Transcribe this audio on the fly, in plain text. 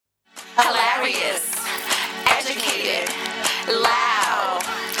Curious, educated, loud,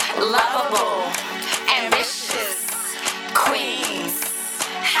 lovable, ambitious, queens.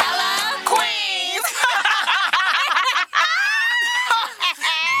 Hello, queens!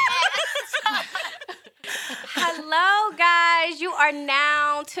 Hello, guys. You are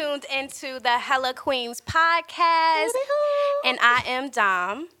now tuned into the Hella Queens podcast. And I am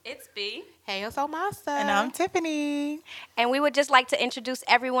Dom. It's B. Hey, it's Omasa. And I'm Tiffany. And we would just like to introduce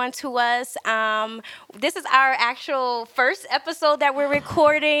everyone to us. This is our actual first episode that we're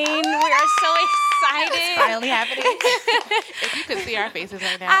recording. We are so excited. It's finally happening. If you could see our faces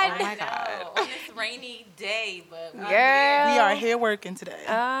right now, oh my God. On this rainy day, but Girl. We are here working today.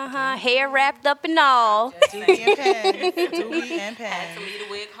 Hair wrapped up and all. Doobie and pen. Doobie and had to pen. leave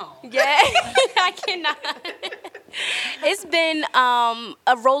the wig home. Yeah, I cannot. It's been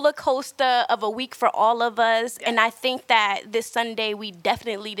a roller coaster of a week for all of us, and I think that this Sunday we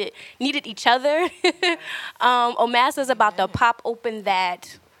definitely needed each other. Omasa's about to pop open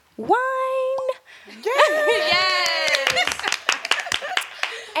that wine. Yes.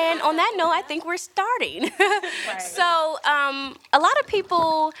 And on that note, I think we're starting. So a lot of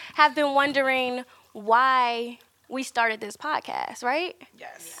people have been wondering why we started this podcast, right?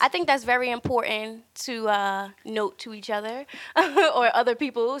 Yes. I think that's very important to note to each other, or other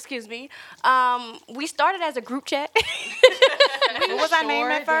people, excuse me. We started as a group chat. What was our name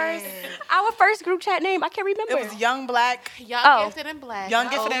at first? Our first group chat name, I can't remember. It was Young Black. Young, Oh. Gifted, and Black. Young,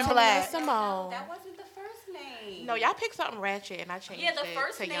 Gifted, and Black. Simone. That wasn't the first name. No, y'all picked something ratchet, and I changed Yeah, the it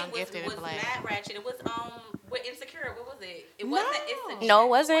first to name Young, was Gifted, and Black. Mad Ratchet. It was with Insecure. What was it? It wasn't. It's a No, it What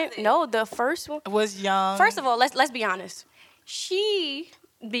wasn't. was it? No, the first one. It was Young. First of all, let's be honest.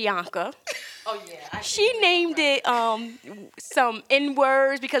 Bianca, Oh yeah. she named it some N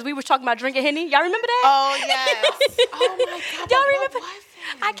words because we were talking about drinking Henny. Y'all remember that? Oh, yes. Oh my God. Y'all but remember? What was it?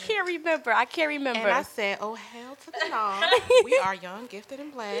 I can't remember. And I said, oh, hell to the no. We are Young, Gifted,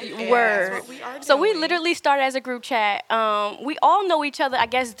 and Black. and Word. That's what we are doing. So we literally started as a group chat. We all know each other, I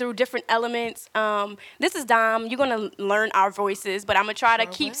guess, through different elements. This is Dom. You're going to learn our voices, but I'm going to try to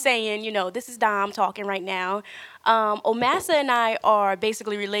Sure keep will. saying, this is Dom talking right now. Omasa and I are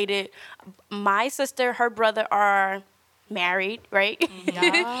basically related. My sister, her brother are married, right?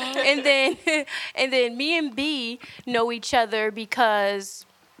 Yeah. and then me and B know each other because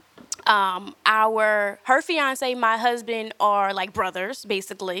her fiance, my husband are like brothers,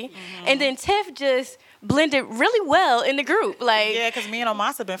 basically. And then Tiff just blended really well in the group. Like, Yeah, because me and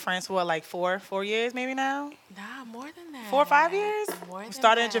Omasa have been friends for like 4 years maybe now. Nah, more than that. 4 or 5 years? More We than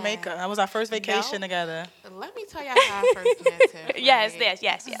started in that. Jamaica. That was our first vacation Nope. together. Let me tell y'all how I first met Tiff. Yes, right?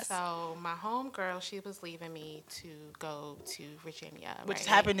 yes. So my homegirl, she was leaving me to go to Virginia, Which right?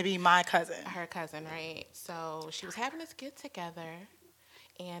 happened to be my cousin. Her cousin, right? So she was having us get together,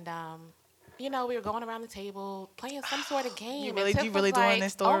 and we were going around the table playing some sort of game. and really- Tiff you was really doing like,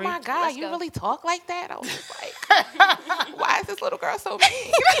 this story? Oh my God, Let's you go. really talk like that? I was just like, why is this little girl so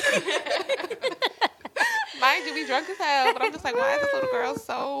mean? Mind you, we drunk as hell, but I'm just like, why is this little girl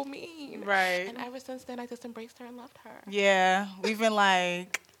so mean? Right. And ever since then, I just embraced her and loved her. Yeah, we've been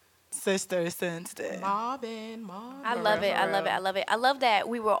like sisters since then. Mobbing. I love it. I love that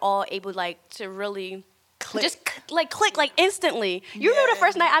we were all able to really Click. just click like instantly. You remember the Yeah.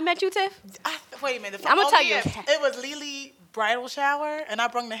 first night I met you, Tiff? Wait a minute. I'ma tell you. It was Lily bridal shower, and I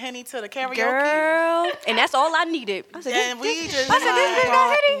brought the Henny to the karaoke. Girl, and that's all I needed. I said, And we just I said, this bitch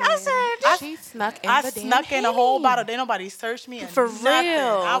got Henny. I said, She snuck in I the damn snuck in a whole Henny. bottle. Didn't nobody search me. And For nothing.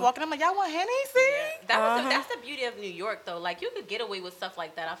 real. I walk in, I'm like, y'all want Henny? See? That's the beauty of New York, though. Like, you could get away with stuff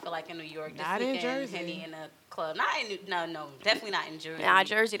like that. I feel like in New York, just Not in sneaking Jersey. Henny in a club. Not in no, definitely not in Jersey. nah,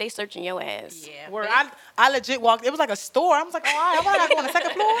 Jersey, they searching your ass. Yeah. Where but I legit walked. It was like a store. I was like, oh, all right, I go on the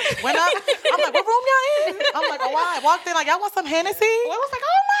second floor. Went up. I'm like, what room y'all in? I'm like, oh, I walked in like, y'all want some Hennessy? I was like,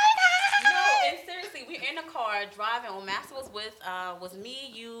 oh my God. No, and seriously, we're in the car driving. Omasa was was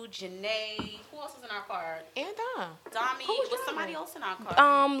me, you, Janae. Who else was in our car? And Dami. Who was Was somebody driving? else in our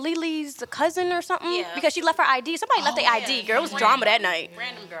car? Lily's cousin or something. Yeah. Because she left her ID. Somebody left their ID. Girl, it was drama that night.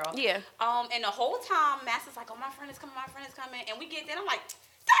 Random girl. Yeah. And the whole time, Master's like, oh, my friend is coming. And we get there, and I'm like,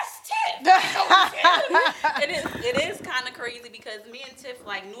 that's Tiff. It is kind of crazy because me and Tiff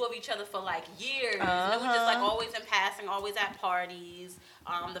knew of each other for years. And we just always in passing, always at parties.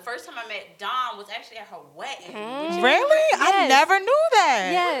 The first time I met Dawn was actually at her wedding. Really? I Yes. never knew that.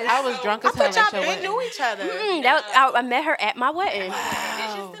 Yes. I was drunk I as hell thought y'all at your been wedding. knew each other. I met her at my wedding.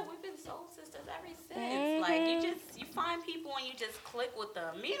 It's just that we've been soul sisters ever since. Like you find people and you just click with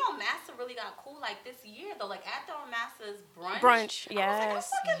them. Me and Massa really got cool like this year though. Like after Massa's brunch.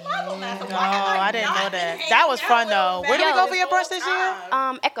 Yes. I fucking love Massa. No, I didn't know that. That was fun though. Where did we go for your brunch this year?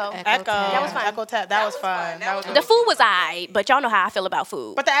 Echo. Echo. That was fun. Echo Tap. That was fun. That was The food was alright, but y'all know how I feel about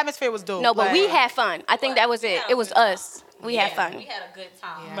food. But the atmosphere was dope. No, but we Like, had fun. I think that was it. It was us. We had fun. We had a good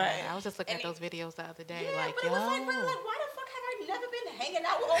time. Yeah, Right. I was just looking at those videos the other day. Yeah, Like, but yo. it was like, really, like, why the fuck have I never been hanging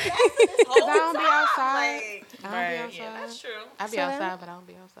out with old Massa this whole I don't time? be outside. Like, I don't Right. be outside. yeah, that's true. I be So- outside, but I don't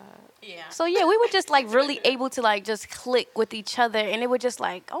be outside. Yeah. So yeah, we were just like really able to like just click with each other, and it was just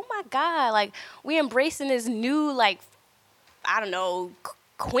like, oh my god, like we embracing this new like, I don't know,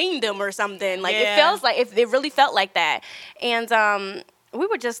 queendom or something. Like Yeah. it feels like it really felt like that, and we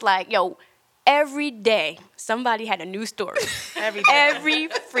were just like, yo, every day somebody had a new story. Every day. Every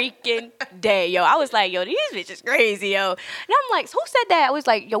freaking day, yo. I was like, yo, these bitches crazy, yo. And I'm like, who said that? I was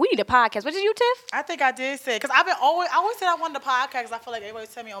like, yo, we need a podcast. What did you, Tiff? I think I did say, because I always said I wanted a podcast because I feel like everybody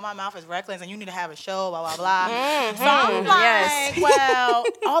tell me, oh, my mouth is reckless and you need to have a show, blah, blah, blah. So I'm like, Yes. well,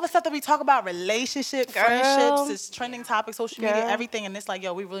 all the stuff that we talk about, relationship, Girl. friendships, this trending topic, social media, Girl. everything. And it's like,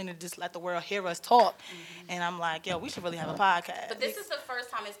 yo, we really need to just let the world hear us talk. And I'm like, yo, we should really have a podcast. But this is the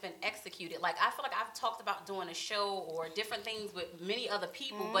first time it's been executed. Like I feel like I've talked about doing a show or different things with many other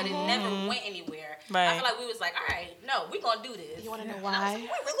people, but it never went anywhere. Right. I feel like we was like, all right, no, we're gonna do this. You want to know And I was why? like,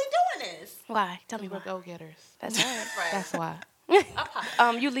 we're really doing this. Why? Tell me We're why. go-getters. That's right. Right. That's why. Up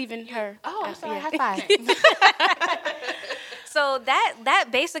high. You leaving her. Oh, I'm sorry. yeah. High five. So that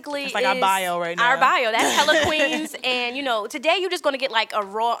basically It's like our is bio right Our now. bio. That's hella queens. And today you're just gonna get like a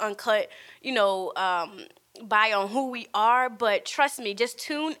raw, uncut, bio on who we are. But trust me, just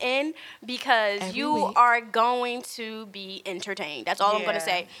tune in because Every you week. are going to be entertained. That's all I'm gonna Yeah.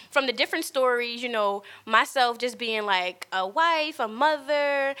 say. From the different stories, myself just being like a wife, a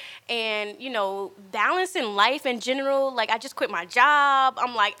mother, and balancing life in general. Like I just quit my job.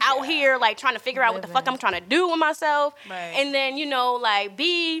 I'm like out here like trying to figure out what the fuck Living. I'm trying to do with myself. Right. And then like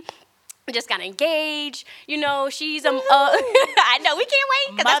B just got engaged. She's I know we can't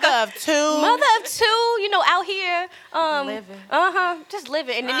wait. 'cause that's Mother of two. Mother of two, out here, Living. just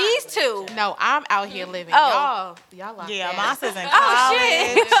living. And then these two. No, I'm out here living. Oh. Y'all locked Yeah, in. my sister's in Oh college.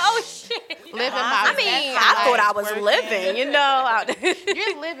 shit! Oh shit! Living my I mean, best I thought I life. was working. living, out there.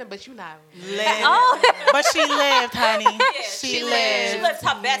 You're living, but you're not. Lived. Oh. But she lived, honey. Yeah, she lived. She lived. lived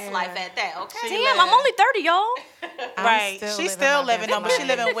her best life at that. Okay. Damn, I'm only 30, y'all. Right. still She's living still my living best though, but she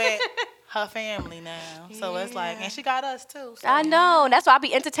life. living with her family now. So it's like, and she got us too. So. I know. That's why I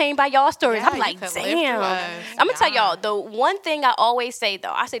be entertained by y'all stories. Yeah, I'm you like, could live damn. through us. I'm gonna tell Yeah. y'all the one thing I always say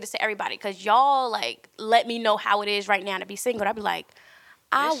though. I say this to everybody because y'all like let me know how it is right now to be single. I be like,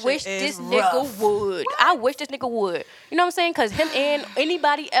 I This wish shit this is nigga rough. would. I wish this nigga would. You know what I'm saying? Because him and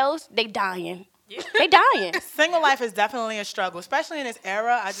anybody else, they dying. They dying. Single life is definitely a struggle, especially in this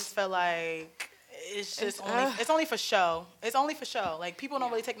era. I just feel like it's only for show. It's only for show. Like people don't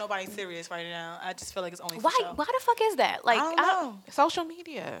really take nobody serious right now. I just feel like it's only for Why? show. Why the fuck is that? Like, I don't know. Social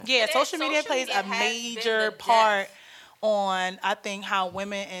media. Yeah, It is. social media Social plays media a has been major the part death. on I think how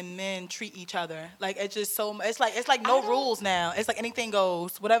women and men treat each other. Like it's just so it's like no rules now. It's like anything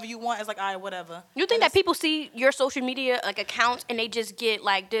goes. Whatever you want, it's like all right, whatever. you think that people see your social media like accounts and they just get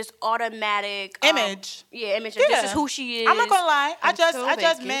like this automatic Image. image of this is who she is. I'm not gonna lie. I Until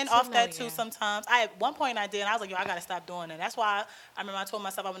judge they men get to off know that too you. sometimes. At one point I did, and I was like, yo, I gotta stop doing that. That's why I remember I told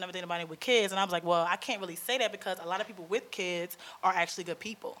myself I would never date anybody with kids, and I was like, well, I can't really say that because a lot of people with kids are actually good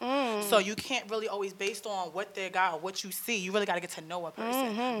people. So you can't really always based on what they got or what you see. You really gotta get to know a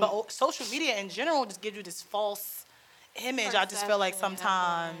person. But social media in general just gives you this false image. I just feel like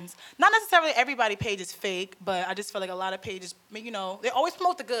sometimes, not necessarily everybody page is fake, but I just feel like a lot of pages, they always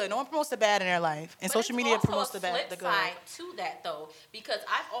promote the good. No one promotes the bad in their life, and But social it's media also promotes a the bad, flip the good. side to that though, because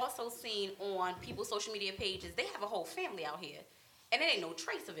I've also seen on people's social media pages they have a whole family out here, and there ain't no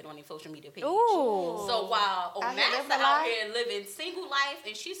trace of it on their social media page. Ooh. So while Out here living Omasa a out life? here living single life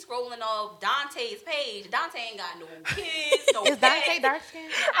and she's scrolling off Dante's page, Dante ain't got no kids, no Is Dante pets. dark skinned?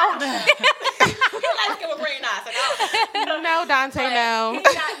 He light skin with green eyes. Like, oh. No, Dante, But no. he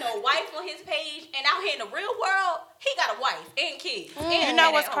got no wife on his page, and out here in the real world, he got a wife and kids. And You a know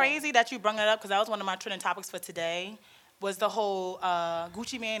man what's at home. crazy that you brought it up because that was one of my trending topics for today. was the whole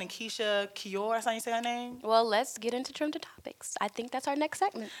Gucci Mane and Keisha Kior. That's how you say her name. Well, let's get into trending topics. I think that's our next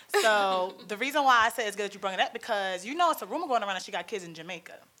segment. So the reason why I say it's good that you bring it up because you know it's a rumor going around that she got kids in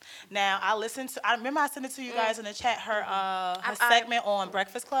Jamaica. Now I remember I sent it to you guys in the chat. Her segment on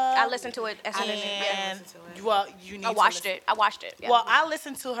Breakfast Club. I listened to it as soon as you need. I watched it. Yeah. Well, I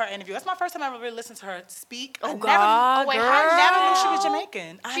listened to her interview. That's my first time I ever really listened to her speak. Oh, I God, I never knew she was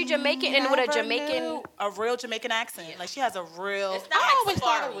Jamaican. She Jamaican and with a never Jamaican, knew a real Jamaican accent. Like she has a real. It's not I like always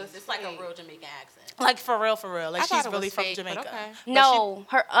thought it Safari. was It's like a fake. real Jamaican accent. Like for real. Like I thought she's it really was from fake, but Jamaica. okay. But no,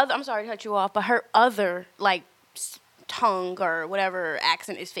 her other. I'm sorry to cut you off, but her other like tongue or whatever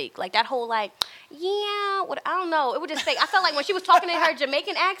accent is fake. Like that whole like, yeah, what I don't know. It was just fake. I felt like when she was talking in her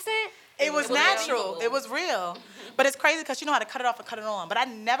Jamaican accent. It was was natural. real. It was real. But it's crazy because she know how to cut it off and cut it on. But I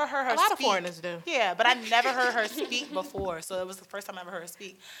never heard her A lot speak. of foreigners do. Yeah, but I never heard her speak before. So it was the first time I ever heard her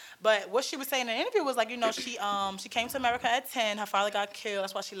speak. But what she was saying in the interview was like, you know, she came to America at 10. Her father got killed.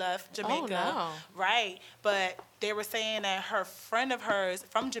 That's why she left Jamaica. Oh, no. Right. But they were saying that her friend of hers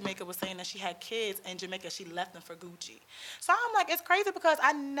from Jamaica was saying that she had kids in Jamaica. She left them for Gucci. So I'm like, it's crazy because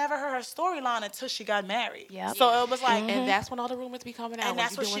I never heard her storyline until she got married. Yep. So it was like, And that's when all the rumors be coming out. and when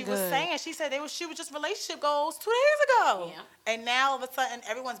that's you what she doing was good. saying. She said she was just relationship goals 2 days ago. Yeah. And now all of a sudden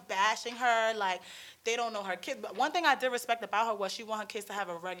everyone's bashing her like they don't know her kids. But one thing I did respect about her was she want her kids to have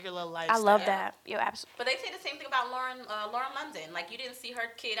a regular lifestyle. I love that. You're absolutely. But they say the same thing about Lauren London. Like you didn't see her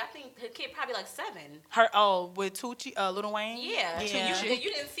kid. I think her kid probably like 7. Her with Tucci, Lil Wayne. Yeah. Yeah. So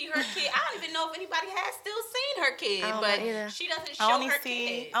you didn't see her kid. I don't even know if anybody has still seen her kid, I don't but know either. she doesn't I show only her see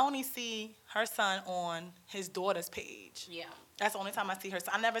kid. I only see her son on his daughter's page. Yeah. That's the only time I see her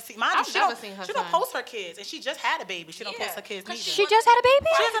son. I never see mine. I've She never don't, seen her she don't son. post her kids, and she just had a baby. She don't Yeah. post her kids 'Cause neither. She just had a baby.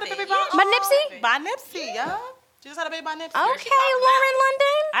 She just had a baby Yeah. By Nipsey? by Nipsey, yeah. She just had a baby by Nipsey. Okay, she talking Lauren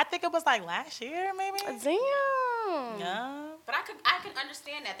London. I think it was like last year, maybe. Damn. Yeah. But I can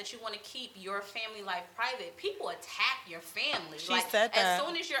understand that you want to keep your family life private. People attack your family. She said that. As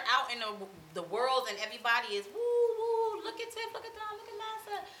soon as you're out in the world and everybody is woo, look at Tiff, look at Don, look at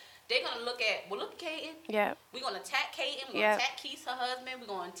Massa. They're gonna look at Kaden. Yeah. We're gonna attack Kaden. We're Yeah. gonna attack Keith, her husband. We're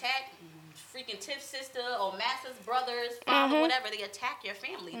gonna attack freaking Tiff's sister or Massa's brothers, father, whatever. They attack your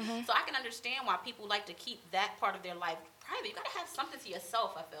family. So I can understand why people like to keep that part of their life private. You gotta have something to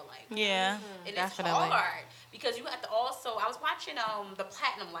yourself. I feel like. Yeah. And Definitely. it's hard because you have to also. I was watching the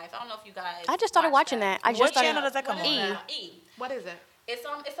Platinum Life. I don't know if you guys. I just started watch watching that. I What just started. channel does that come What on? is E. that? E. What is it?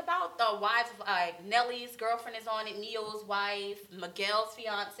 It's about the wives of Nelly's girlfriend is on it, Neo's wife, Miguel's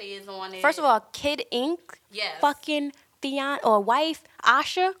fiance is on it. First of all, Kid Ink. Yes. Fucking fiance or wife,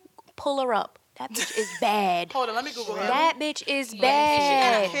 Asha, pull her up. That bitch is bad. Hold on, let me Google her. That bitch is Yeah,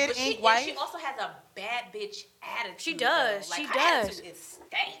 bad. Kid but Ink and wife? she also has a bad bitch attitude. She does. Though. Like, She her does. attitude is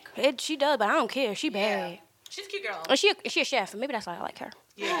stank. She does, but I don't care. She bad. Yeah. She's a cute girl. And she a chef. Maybe that's why I like her.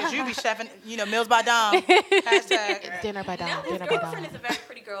 Yeah, because you be chefing, Meals by Dom. Hashtag. Dinner by Dom. Nelly's Dinner by girlfriend Dom. is a very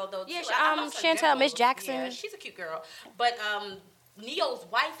pretty girl though. Yeah, too. she- I love her Chantel, Miss demos. Jackson. Yeah, she's a cute girl. But Neo's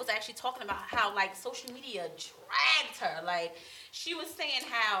wife was actually talking about how like social media dragged her. Like she was saying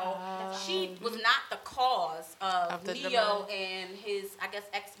how she was not the cause of the Neo divorce. and his, I guess,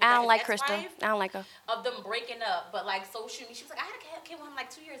 I don't his like Krista. ex-wife, I don't like her. of them breaking up. But like social media, she was like, I had a kid with him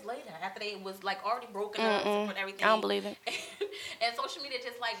like 2 years later after they was like already broken up and everything. I don't believe it. And social media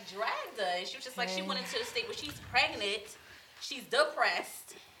just like dragged her. And she was just like, she went into the state where she's pregnant, she's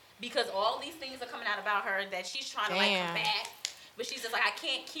depressed because all these things are coming out about her that she's trying to like Damn. combat. But she's just like, I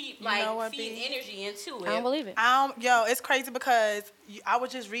can't keep You know what, like feeding B? energy into it. I don't believe it. Yo, it's crazy because I was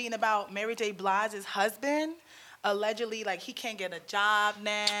just reading about Mary J. Blige's husband. Allegedly, like he can't get a job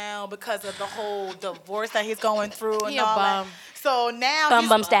now because of the whole divorce that he's going through and He a all that. bum. So now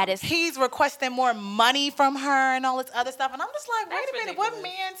Bum status. he's requesting more money from her and all this other stuff. And I'm just like, wait That's a minute, what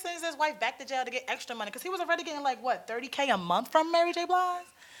ridiculous. man sends his wife back to jail to get extra money? Because he was already getting like what, $30K a month from Mary J. Blige.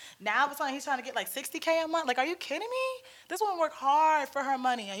 Now all of a sudden he's trying to get like $60K a month. Like, are you kidding me? This woman worked hard for her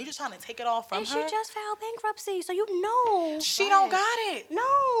money, and you just trying to take it all from And her. she just filed bankruptcy, so you know. She don't got it.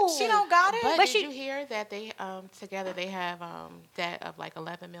 No. She don't got it. But, But did she- you hear that they together they have debt of like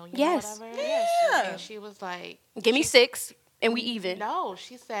 11 million Yes. or whatever? Yeah. And she was like, Give me 6 and we even. no,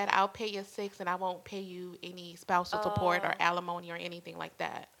 she said I'll pay you 6 and I won't pay you any spousal support or alimony or anything like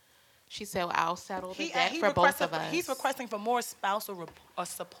that. She said I'll settle the debt for both of us. He's requesting for more spousal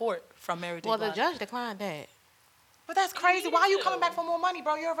support from Mary J. Well, the Blige. judge declined that. But that's crazy. Why are you coming back for more money,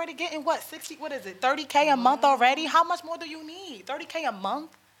 bro? You're already getting what, 60? What is it? 30K a month already? How much more do you need? 30K a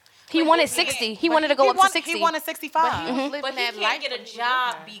month? He wanted he 60. He but wanted to go up to 60. He wanted 65. But he was living But he that can't life get a when he was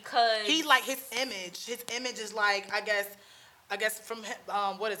job with her. because He like his image. His image is like, I guess, I guess from him,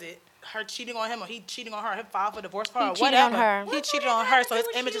 what is it? Her cheating on him or he cheating on her, him filed for divorce for her, He or cheated on whatever. her. He cheated on her, so his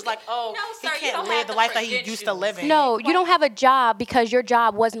image is like, oh, No, he sir, you can't don't live have the the life that he used to credentials. live in. No, you don't have a job because your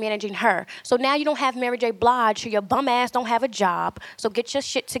job was managing her. So now you don't have Mary J. Blige, so your bum ass don't have a job. So get your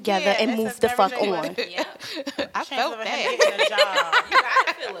shit together Yeah, and it move says the Mary fuck J. on. Blige. Yeah. I Chances felt of him that. getting a job. You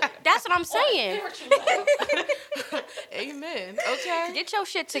gotta feel it. That's what I'm saying. Amen. Okay. Get your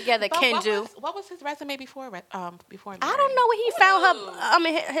shit together, But Kenju. what was his resume before? Before I don't know where he found her. I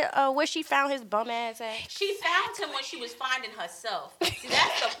mean, where she found his bum ass at. She found him when she was finding herself. See,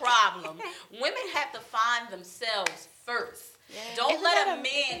 that's the problem. Women have to find themselves first. Don't let a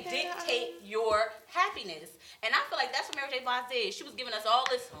man dictate your happiness. And I feel like that's what Mary J. Blige did. She was giving us all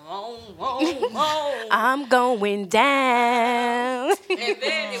this, I'm going down. and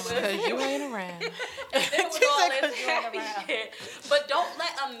then it was, Because you ain't around. and then it was She all said this 'cause you ain't happy around. shit. But don't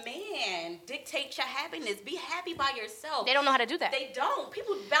let a man dictate your happiness. Be happy by yourself. They don't know how to do that. They don't.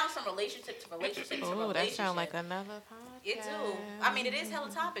 People bounce from relationship to relationship to Oh, relationship. that sounds like another podcast. It do. I mean, it is hella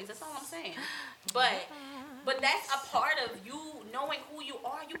topics. That's all I'm saying. But that's a part of you knowing who you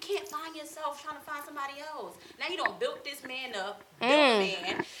are. You can't find yourself trying to find somebody else. Now you don't built this man up, built a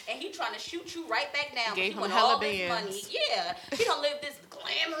man, and he trying to shoot you right back down. Gave He him want hella all this money. bands. Yeah, he don't live this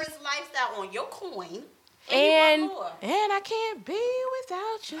glamorous lifestyle on your coin. And- you want more. And I can't be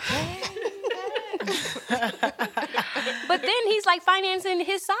without you, baby. But then he's like financing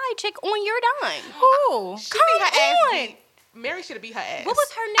his side chick on your dime. Who? She beat her ass on. beat. Mary should have beat her ass. What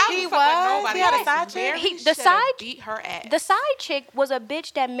was her name? I don't He fuck with was? nobody He had a else. side chick? Mary The shoulda side- beat her ass. The side chick was a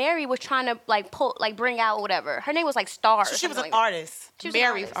bitch that Mary was trying to like pull, like bring out, or whatever. Her name was like Star. So she was something an like that. artist. She was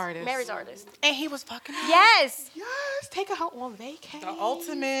Mary's an artist. Mary's artist. And he was fucking her. Yes, Yes, taking her on vacation. The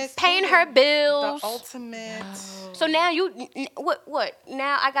ultimate. paying her The bills. ultimate. So now what?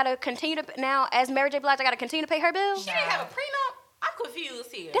 Now I gotta continue to now as Mary J. Blige. I gotta continue to pay her bills. She didn't have a prenup. I'm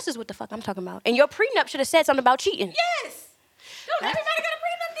confused here. This is what the fuck I'm talking about. And your prenup should have said something about cheating. Yes. Don't everybody got a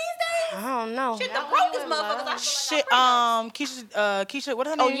prenup these days? I don't know. Shit, the brokest motherfuckers I Shit, feel like got prenups. Keisha, what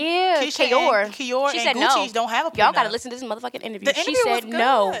her Oh name? yeah, Keisha Kior. and Kior She and said Gucci no. don't have a prenup. Y'all gotta listen to this motherfucking interview. The She interview was said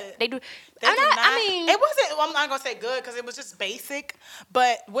no. good. They do. They I'm do not, not. I mean, it wasn't. I'm not gonna say good because it was just basic.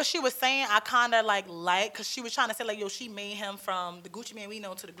 But what she was saying, I kind of like because she was trying to say like, yo, she made him from the Gucci man we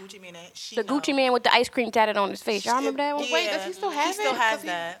know to the Gucci man that she. the know. Gucci man with the ice cream tatted on his face. Y'all remember that one? Yeah, Wait, does he still have He it? still has 'Cause he-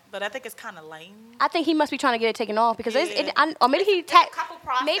 that, but I think it's kind of lame. I think he must be trying to get it taken off because Yeah. or maybe he There's a tat. couple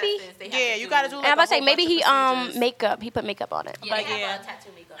processes Maybe. they have Yeah, to you gotta do. And Like I'm about to a say whole maybe bunch he of procedures. makeup. He put makeup on it. Yeah, they But have yeah. a tattoo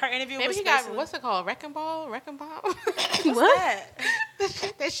makeup. Her interview Maybe was he got basically- what's it called? Wrecking ball? Wrecking ball? What? that? The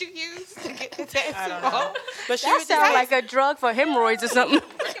shit that you use to get the tattoo I don't know. off. But she That was sounds just like a drug for hemorrhoids or something.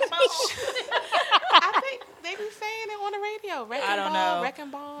 I think they be saying it on the radio. Wrecking I don't ball, know.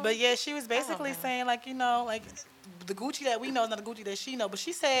 Wrecking ball. But yeah, she was basically know. saying like, you know, like the Gucci that we know is not the Gucci that she know. But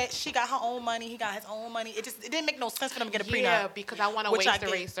she said she got her own money, he got his own money. It didn't make no sense for them to get a prenup. yeah, because I want to Which I waste get.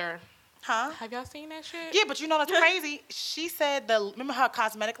 eraser. Huh? Have y'all seen that shit? Yeah, but you know that's crazy. She said remember her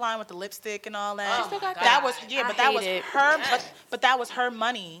cosmetic line with the lipstick and all that. Oh, still got that that. was I but that was hate it. her. But that was her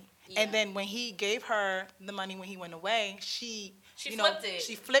money. Yeah. And then when he gave her the money when he went away, she She you know, flipped it.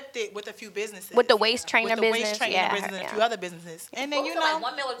 She flipped it with a few businesses. With the waist trainer with the business, waist trainer yeah, business and a yeah. few other businesses. And then What you was it, know like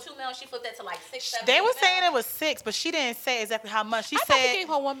 1 mil or 2 mil. She flipped that to like 6, 7. they 8 were mil. saying it was 6, but she didn't say exactly how much. She I thought he said gave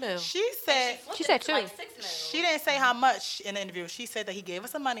her $1 million. she said flipped She it said to, two. like 6 mil. she didn't say how much in the interview. She said that he gave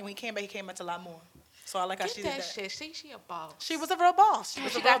us some money. When he came back to a lot more. So I like how Get she did that that. shit. She a boss. She was a real boss. She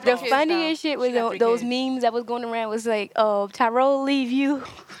was a real got The boss. kids, funniest though. shit was She got 3 those kids. memes that was going around was like, oh, Tyrone leave you.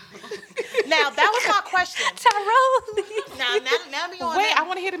 Now that was my question. Tyrone leave. Now we on Wait, that. I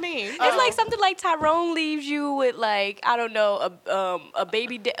want to hear the meme. It's like something like Tyrone leaves you with like I don't know a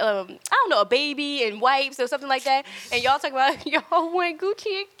baby a baby and wipes or something like that, and y'all talk about y'all want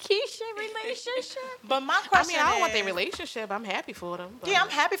Gucci and Keisha relationship. But my I question mean, I don't want is- their relationship. I'm happy for them. But Yeah, I'm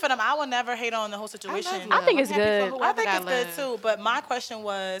happy for them. I will never hate on the whole situation. I think I'm it's happy for good. whoever I think got it's good love. too. But my question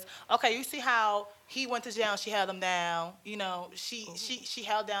was, okay, you see how he went to jail and she held him down. You know, she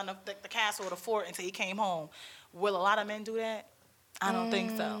held down the castle or the fort until he came home. Will a lot of men do that? I don't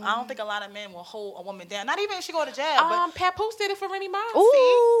think so. I don't think a lot of men will hold a woman down. Not even if she go to jail. But Papoose did it for Remy Ma.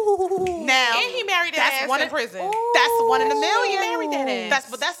 Ooh. now And he married that that's ass one in in prison. That's one in a million. He married that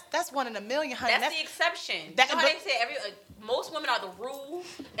ass. That's one in a million, honey. That's the exception. that- you know how but- they say most women are the rule,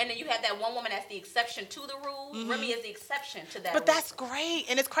 and then you have that one woman that's the exception to the rule. Remy is the exception to that. But rule. that's great,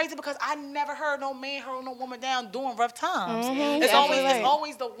 and it's crazy because I never heard no man hold no woman down during rough times. Mhm, It's absolutely always right. it's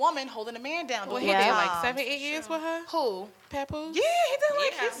always the woman holding the man down Well, during he rough did times. like 7, 8 years with her. Who? Papoose. Yeah, he did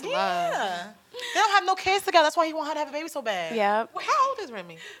like Yeah. his, yeah. They don't have no kids together. That's why he want her to have a baby so bad. Yeah. How old is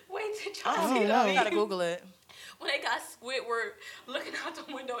Remy? Wait, did I y'all don't see know. that? You gotta Google it. when they got Squidward looking out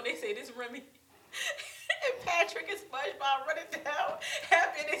the window and they say this Remy. And Patrick and SpongeBob running down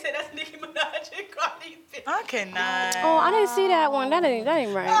happy, and they say that's Nicki Minaj and Cardi B. I cannot. Oh, I didn't see that one. That ain't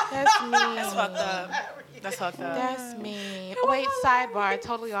right. That's me. That's fucked up. That's fucked up. That's me. Wait, sidebar,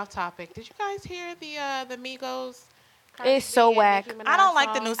 totally off topic. Did you guys hear the Migos? Cardi It's so B and whack. Nicki Minaj I don't like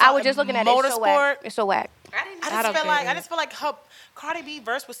the song? new song. I was just looking at it. It's so whack. Motorsport. It's so whack. I don't get it. just feel like her Cardi B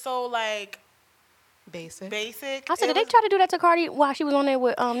verse was so like Basic. basic. I said, It did they was- try to do that to Cardi while she was on there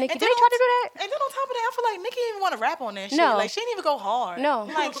with Nicki? And Did they then try to do that? And then on top of that, I feel like Nicki didn't even want to rap on that shit. No. Like she didn't even go hard. No.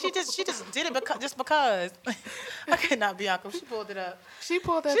 Like she just did it because. I cannot be Bianca. She pulled it up. She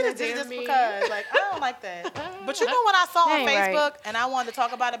pulled that She just did it just me. because. Like I don't like that. But you know what I saw That on ain't right. Facebook, and I wanted to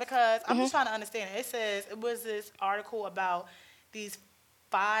talk about it because I'm just trying to understand it. It says it was this article about these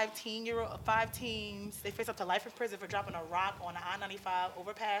five teens. They face up to life in prison for dropping a rock on the I-95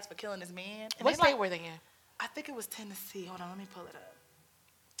 overpass for killing this man. And What they, like, state were they in? I think it was Tennessee. Hold on, let me pull it up.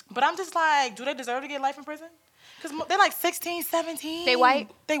 But I'm just like, do they deserve to get life in prison? Because they're like 16, 17. They white?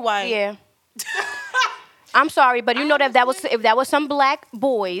 They white. Yeah. I'm sorry, but you know that if that was some black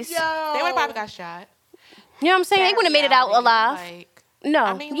boys, Yo. They would have probably got shot. you know what I'm saying? They wouldn't have made it out alive. Like, No,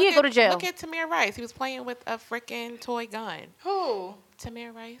 I mean, you look go to at- jail. Look at Tamir Rice. He was playing with a freaking toy gun. Who?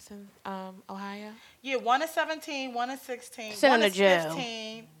 Tamir Rice in Ohio. Yeah, 1 is 17, 1 is 16. Send 1 them is to jail.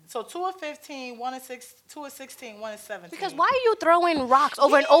 15. So 2 is 15, 1 is 6, 2 is 16, 1 is 17. Because why are you throwing rocks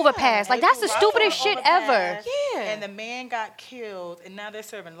over an overpass? Like, They that's threw the rocks on stupidest the shit ever. overpass, Yeah. And the man got killed, and now they're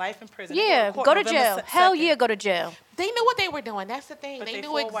serving life in prison. Yeah, Court go to November jail. 2nd. Hell yeah, go to jail. They knew what they were doing. That's the thing. But They they knew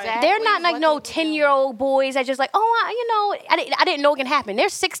full white. exactly. They're not like what no they were doing. 10-year-old boys that just like, oh, I didn't know it can happen. They're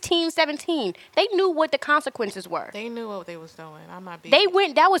 16, 17. They knew what the consequences were. They knew what they was doing. I'm not being.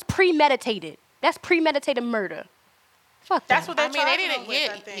 That was premeditated. That's premeditated murder. Fuck That's that. what I they're mean, they charging didn't. them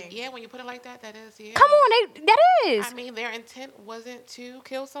with, I Yeah, think. yeah. When you put it like that, that is. Yeah. Come on, that is. I mean, their intent wasn't to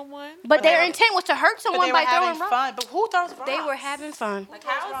kill someone. But their they were- intent was to hurt But someone they by were having throwing rocks. fun. But who throws rocks? They were having fun. Like,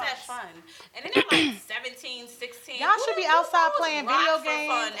 how is that fun? And then they're like 17, 16. Y'all Who should be who outside throws playing rocks video for games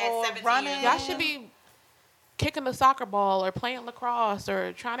fun at or 17 running. years Y'all old? should be kicking the soccer ball or playing lacrosse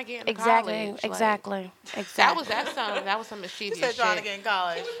or trying to get into Exactly, college. Like, exactly. that was some mischievous She said trying to shit. get in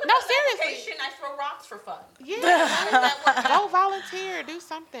college. No, seriously. Vacation, I throw rocks for fun. Yeah, go volunteer, do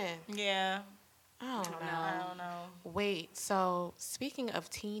something. Yeah. I don't know. I don't know. Wait, so speaking of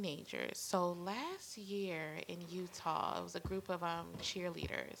teenagers, so last year in Utah, it was a group of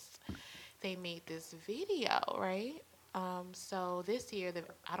cheerleaders. They made this video, right? So this year,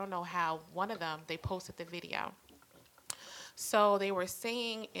 I don't know how, one of them, they posted the video. So they were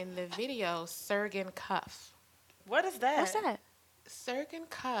saying in the video, Surgeon Cuff. What is that? What's that? Surgeon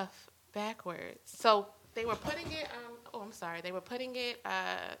Cuff backwards. So they were putting it, they were putting it,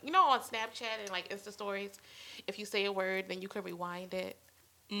 on Snapchat and like Insta stories. If you say a word, then you could rewind it.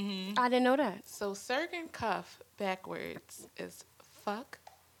 I didn't know that. So Surgeon Cuff backwards is fuck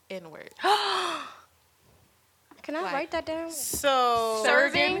N-word. Can I Like- write that down? So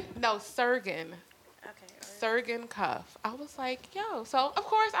Surgeon? No, Surgeon. Okay. Surgeon Cuff. I was like, yo, so of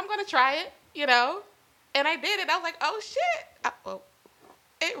course I'm gonna try it, and I did it. I was like, oh shit.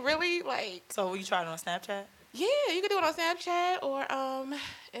 It really like, So you tried it on Snapchat? yeah, you can do it on Snapchat or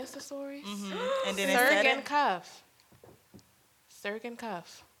Insta stories. And then it said Surgeon it? Cuff. Surgeon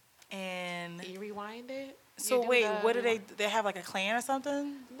Cuff. And You rewind it. so you do wait, the what do rewind. they have like a clan or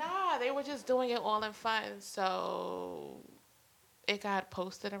something? Nah, they were just doing it all in fun. So it got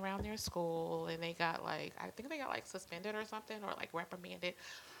posted around their school, and they got I think they got suspended or something, or reprimanded.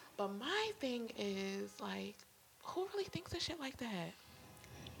 But my thing is who really thinks of shit like that?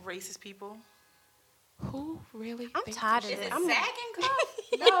 Racist people. Who really? I'm thinks tired of of Is shit? it I'm- sagging cuff?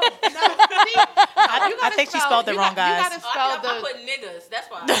 No. See, I think she spelled it wrong, You gotta guys. spell I the. put niggas. That's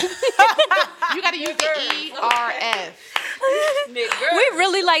why. You gotta use the ERS. Niggas. We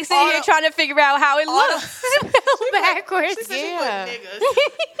really sitting here trying to figure out how it looks backwards. Yeah.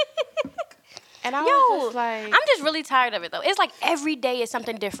 And I Yo, was just like, I'm just really tired of it though. It's like every day is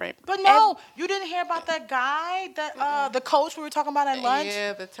something different. But no, you didn't hear about that guy, that the coach we were talking about at lunch?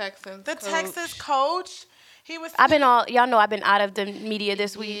 yeah, the Texans. The coach. Texas coach. He was y'all know I've been out of the media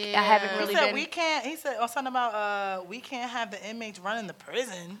this week. I haven't Yeah. really he said been. we can't. He said something about we can't have the inmates running the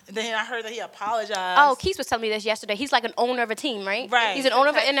prison. And then I heard that he apologized. Oh, Keith was telling me this yesterday. He's like an owner of a team, right? Right. He's an owner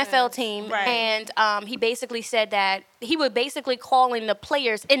of an Texans. NFL team, Right. and he basically said that he would basically calling the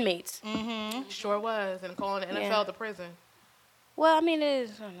players inmates. Sure was, and calling the NFL Yeah. the prison. Well, I mean, it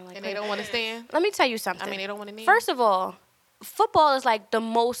is. I don't know, And they don't want to stand. Let me tell you something. I mean, they don't want to kneel. First of all, football is like the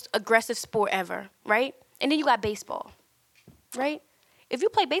most aggressive sport ever, right? And then you got baseball, right? if you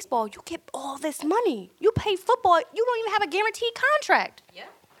play baseball, you get all this money. You play football, you don't even have a guaranteed contract. Yeah.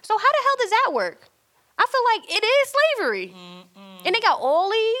 So how the hell does that work? I feel like it is slavery. And they got all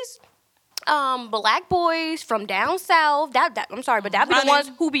these black boys from down south. I'm sorry, but that be the Running.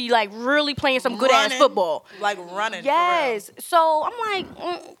 ones who be like really playing some good ass Running. football. Like running. Yes. So I'm like,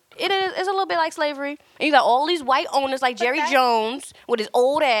 it's a little bit like slavery. And you got all these white owners like Jerry Jones with his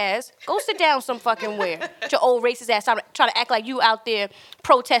old ass. Go sit down some fucking where. With your old racist ass trying to act like you out there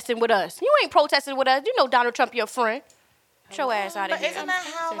protesting with us. You ain't protesting with us. You know Donald Trump your friend. Get your ass out of But here. isn't that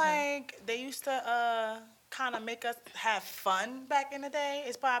how like they used to kind of make us have fun back in the day?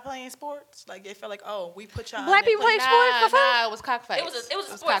 It's by playing sports. Like they felt like, oh, we put y'all. Black in there people play playing- sports for fun? Nah, it was cockfights. It was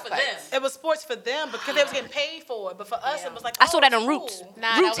a sport for them. It was sports for them because they was getting paid for it. But for us, it was like I saw that it's on Roots. cool.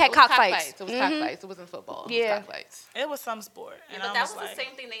 Nah, Roots that had was cockfights. It was cockfights. It wasn't football. It Yeah. was cockfights. It was some sport. Yeah, And but I that was was like, the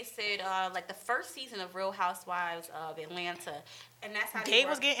same thing they said, like the first season of Real Housewives of Atlanta, and that's how they Gabe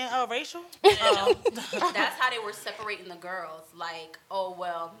were, was getting racial. that's how they were separating the girls. Like, oh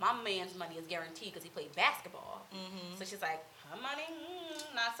well, my man's money is guaranteed because he played basketball. So she's like, her money,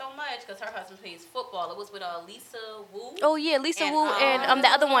 not so much because her husband plays football. It was with Lisa Wu. Oh yeah, Lisa And, Wu and the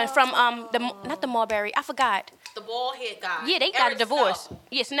other one from not the Marbury. I forgot. The bald head guy. Yeah, they got Eric a divorce. Snow.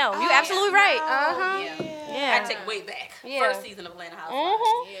 Yes, no, you're absolutely right. Yeah. Yeah. I take way back. Yeah. First season of Atlanta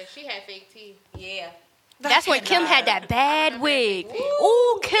Housewives. Yeah, she had fake teeth. Yeah. That's when Kim had that bad wig.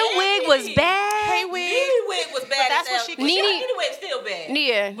 Ooh, Kim wig was bad. Hey, wig. Nene wig was bad. that's as what hell. she- Well, Nene- Nene wig still bad.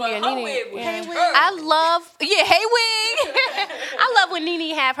 Yeah, But yeah, her Nene. wig was Yeah. terrible. I love, hey wig. I love when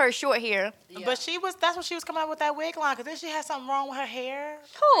Nene have her short hair. Yeah. But that's what she was coming up with that wig line. Because then she had something wrong with her hair.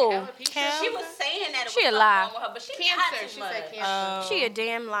 Who? Kim. She was saying that it She was a something lie. wrong with her, but she got Cancer. too She much. said cancer. She a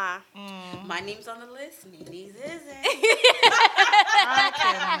damn lie. My name's on the list. Nene's isn't.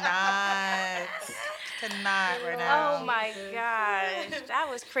 I cannot right now. Oh my gosh, that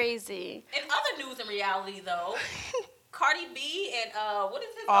was crazy. In other news and reality, though, Cardi B and what is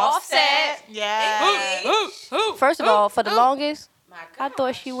his Offset. Yeah. Engaged. First of all, for the longest, My I God.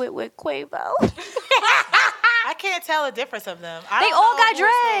 thought she went with Quavo. I can't tell the difference of them. They all got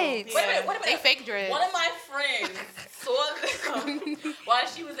dreads. Wait a minute. They fake dreads. One of my friends saw them while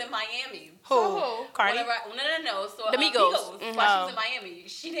she was in Miami. Who? Cardi? No. So The Migos. while she was in Miami,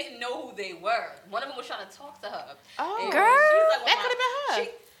 she didn't know who they were. One of them was trying to talk to her. Oh. And Girl, she was like one that of could've my- been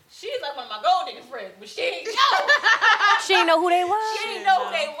her. She's like one of my gold digger friends, but she didn't know. She didn't know who they was. She didn't know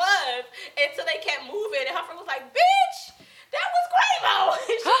who they was until they kept moving, and her friend was like, "Bitch, that was Quavo." And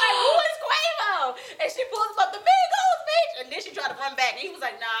she's like, "Who is Quavo?" And she pulls up the Migos, bitch, and then she tried to run back, and he was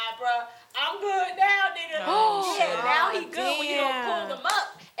like, "Nah, bro, I'm good now, nigga." Yeah, now he good when you don't pull them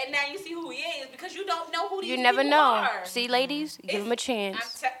up, and now you see who he is because you don't know who these You never people know. are. See, ladies, give them a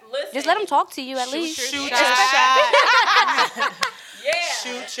chance. Listen, Just let them talk to you at least. Shoot your shot. Yeah.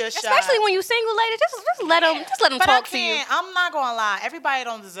 Shoot your shot. Especially when you single, lady. Just let them But talk I to you. can't. I'm not gonna lie. Everybody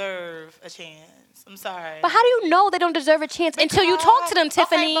don't deserve a chance. I'm sorry. But how do you know they don't deserve a chance until you talk to them,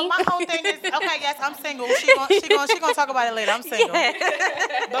 Tiffany? Okay, but my whole thing is okay. Yes, I'm single. She gonna talk about it later. I'm single.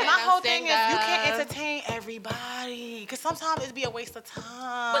 But my whole thing is you can't entertain everybody because sometimes it'd be a waste of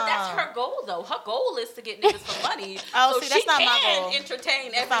time. But that's her goal, though. Her goal is to get niggas for money. Oh, so see, that's she not my can goal.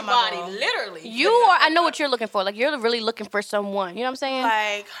 entertain That's not my everybody, goal. literally. You are. I know what you're looking for. Like you're really looking for someone. You know what I'm saying?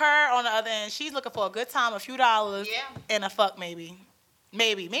 Like her on the other end, she's looking for a good time, a few dollars, Yeah. and a fuck maybe.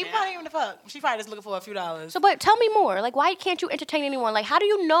 Maybe Yeah. not even a fuck. She probably just looking for a few dollars. So, but tell me more. Like, why can't you entertain anyone? Like, how do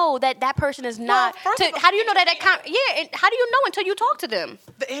you know that that person is not? first of all- How do you know that? Yeah. And how do you know until you talk to them?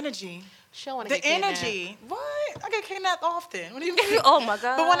 The energy. Showing The energy. What? I get kidnapped often. What do you mean? Oh my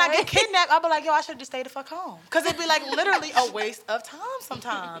god. But when I get kidnapped, I'll be like, yo, I should just stay the fuck home. Because it'd be like literally a waste of time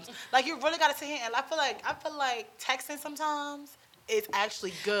sometimes. Like you really gotta sit here and I feel like texting sometimes is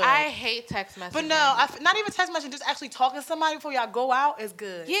actually good. I hate text messaging. but no, not even text messaging, just actually talking to somebody before y'all go out is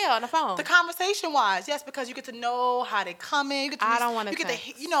good. Yeah, on the phone. The conversation wise, yes, because you get to know how they come in. You get to I don't wanna You get text.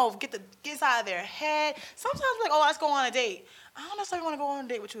 to get inside of their head. Sometimes like, oh, let's go on a date. I don't necessarily want to go on a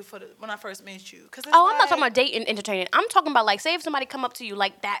date with you when I first met you. Oh, I'm not talking about dating, entertaining. I'm talking about like, say if somebody come up to you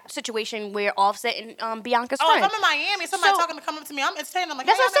like that situation where Offset and Bianca's Oh, friend. if I'm in Miami, somebody So- talking to come up to me, I'm entertaining. I'm like,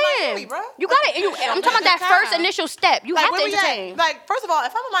 That's hey, what I'm I'm in saying. Miami, bro. You got it. I'm talking about that first initial step. You have to where we at? entertain. Like, first of all,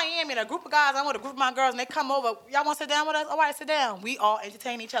 if I'm in Miami and a group of guys, I'm with a group of my girls, and they come over, y'all want to sit down with us? All right, sit down. We all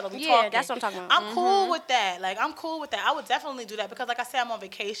entertain each other. We Yeah, talking. that's what I'm talking about. I'm cool with that. Like, I'm cool with that. I would definitely do that because, like I said, I'm on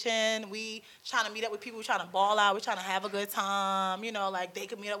vacation. We trying to meet up with people. We trying to ball out. We trying to have a good time. You know, like they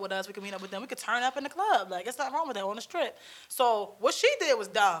could meet up with us. We could meet up with them. We could turn up in the club. Like, it's nothing wrong with that on the strip. So what she did was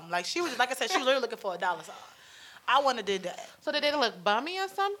dumb. Like, she was, like I said, she was literally looking for a dollar sign. I wouldn't have did that. So did it look bummy or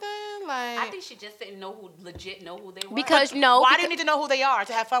something? Like I think she just didn't know who they were. Because Why do you need to know who they are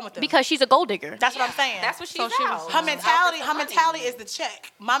to have fun with them? because she's a gold digger. That's what I'm saying. That's what she's So she was- out. her mentality. Out Her for mentality money. is the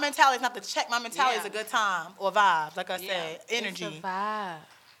check. My mentality is not the check. My mentality is Yeah. a good time or vibe. Like I said, Yeah. energy. It's a vibe.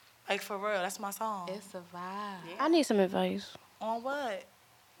 Like for real, that's my song. It's a vibe. I need some advice. On what?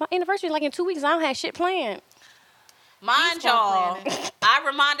 My anniversary is like in 2 weeks. I don't have shit planned. Mind y'all, I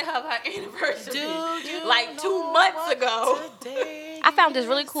reminded her of her anniversary like 2 months ago. I found this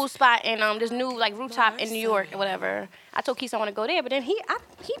really cool spot in this new like rooftop in New York or whatever. I told Keith I want to go there, but then he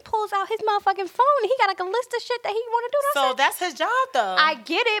pulls out his motherfucking phone and he got like a list of shit that he want to do. And I So said, that's his job, though. I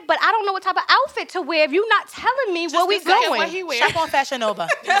get it, but I don't know what type of outfit to wear if you're not telling me where we decide going. What he wear? Shop on Fashion Nova.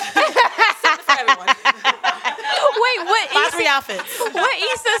 For everyone. Wait, what? Buy Issa, 3 outfits. what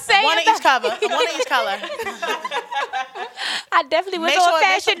Issa say? One of each cover. One of each color. I definitely was Make on sure- make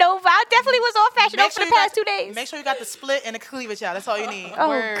Fashion sure- Nova. I definitely was on Fashion Nova for the you past got, 2 days. Make sure you got the split and the cleavage out. That's all you need. Oh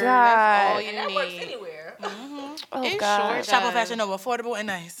Word, That's God. all you And that works need. anywhere. Oh It God. sure Shop on does. Fashion Nova. Affordable and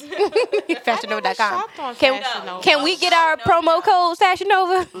nice. FashionNova.com. Shopped on Can- Fashion Nova. Can we get our promo code Fashion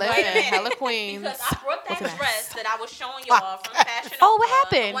Nova? Listen, Wait a minute. hella queens. Because I brought that dress that I was showing y'all from Fashion Oh, what Nova.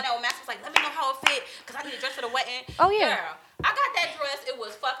 happened? The one that Max was like, let me know how it fit, because I need a dress for the wedding. Oh, yeah. Girl, I got that dress. It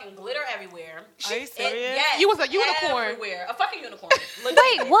was fucking glitter everywhere. Are you serious? Yes. You was a unicorn. Everywhere. A fucking unicorn. Wait,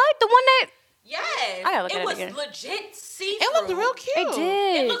 Legit. what? The one that Yes. I gotta look at it it was again. legit see-through. It looked real cute. it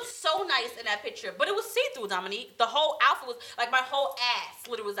did? It looked so nice in that picture, but it was see-through, Dominique. The whole outfit was like my whole ass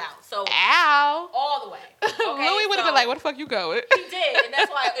literally was out. So Ow. all the way. Okay, Louis would have so been like, "What the fuck you going?" He did, and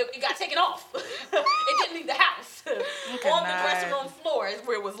that's why it got taken off. It didn't leave the house. On the dressing room floor is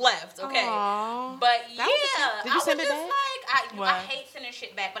where it was left. Okay, Aw. but That was yeah, cute. Did you I send was it just back? like, What? I hate sending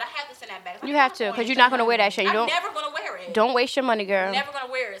shit back, but I have to send that back. You have to, because you're not gonna wear that shit. You I'm don't never gonna wear it. don't waste your money, girl. Never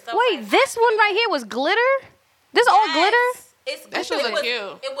gonna wear it. So Wait, this one right here was glitter? This all glitter? It's That shit it look was,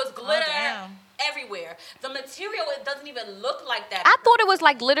 cute. It was glitter damn. everywhere. The material, it doesn't even look like that. I thought it was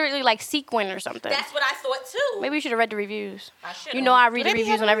like literally like sequin or something. That's what I thought too. Maybe you should have read the reviews. I should've. You know I Do read they the be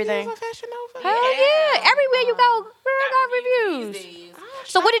reviews on having everything. reviews on Fashion Nova? Hell yeah. Everywhere you go, girl, got Got reviews. these days.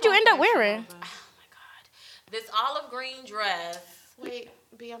 So what did you end up wearing? Oh my god, this olive green dress. Wait,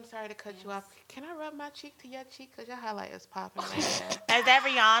 B, I'm sorry to cut you off. Can I rub my cheek to your cheek? Because your highlight is popping right now. Is that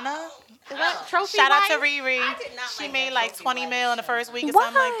Rihanna? Is that trophy Shout out to wife? Riri. I did not She like made that like trophy 20 wife mil in the shit. first week or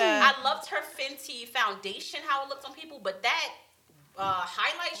something like that. I loved her Fenty foundation, how it looked on people, but that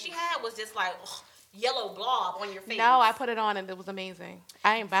highlight she had was just like ugh, yellow blob on your face. No, I put it on and it was amazing.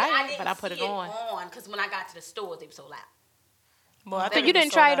 I ain't buying it, didn't but I put it see on. because when I got to the stores, they were so loud. Well, I So think you it was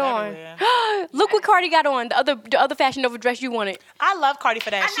didn't try it sold out on. everywhere. Look what Cardi got on. The other Fashion Nova dress you wanted. I love Cardi for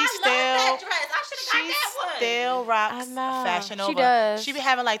that. And She I still, love that dress. I should have she got that one. still rocks I know. Fashion Nova. She does. She be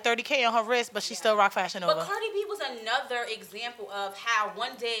having like 30K on her wrist, but she still rock Fashion Nova. But Cardi B was another example of how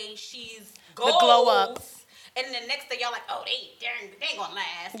one day she's The glow up. and then the next day y'all like, oh, they ain't gonna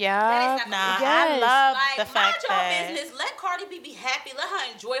last. Yeah. That is not Nah, gonna I Yes. love like, the fact mind your that business. Let Cardi B be happy. Let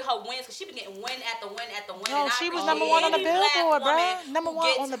her enjoy her wins because she been getting win at the win at the win. No, and I she was appreciate number one on the any black Billboard, bruh. woman Number who one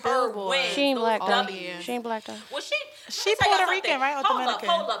gets on the her Billboard. wins, She ain't those black though. W's. She ain't black though. Well, She let me tell y'all Puerto Rican, something. right, or Dominican?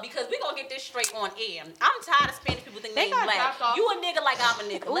 Hold up, because we gonna get this straight on air. I'm tired of Spanish people thinking they got black. dropped off. You a nigga like I'm a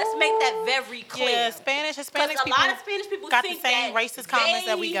nigga. Let's make that very clear. yeah, Spanish, Hispanic Because a people lot of Spanish people got the think same that racist comments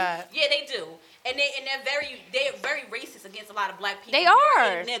that we got. Yeah, they do, and they're very racist against a lot of black people. They You're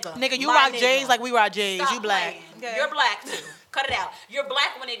are. a nigga. Nigga, you My rock nigga. J's like we rock J's. Stop You black. playing. Okay. You're black too. Cut it out. You're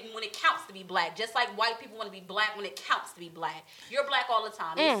black when it counts to be black. Just like white people want to be black when it counts to be black. You're black all the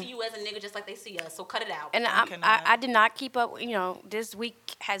time. They see you as a nigga just like they see us. So cut it out. And I did not keep up. You know, this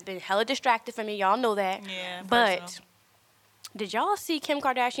week has been hella distracted for me. Y'all know that. Yeah, But personal. did y'all see Kim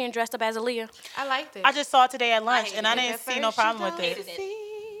Kardashian dressed up as Aaliyah? I liked it. I just saw it today at lunch, hated and I it. didn't At see first no she problem with don't it. Hated it.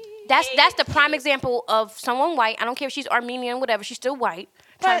 That's the prime example of someone white. I don't care if she's Armenian, whatever. She's still white,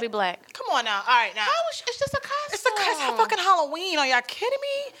 trying to be black. Come on now. All right, now. It's just a costume. It's fucking Halloween. Are y'all kidding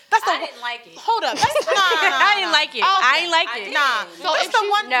me? That's the I didn't like it. Hold up. That's nah, I didn't like it. I ain't like I it. did. Nah. So That's if the she-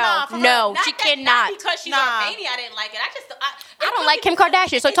 one. No, nah, for real. no, Not she that- cannot. Not because she's Nah. Armenian, I didn't like it. I don't like Kim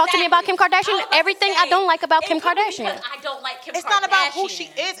Kardashian. So talk to me about Kim Kardashian. I was about to Everything I say, don't like about it Kim could be Kardashian. because I don't like Kim It's Kardashian. not about who she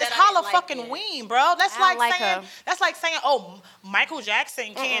is. It's that I Holla didn't like fucking it. Ween, bro. That's I don't like like saying her. that's like saying, oh, Michael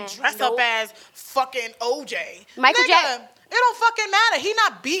Jackson can't dress Nope. up as fucking OJ. Michael Nigga, Jackson. It don't fucking matter. He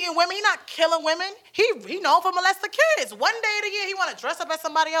not beating women. He not killing women. He known for molesting kids. One day of the year, he want to dress up as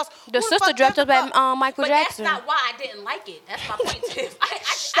somebody else. The Who sister fuck dressed gives up a as fuck? Michael But Jackson. that's not why I didn't like it. That's my point, Tiff.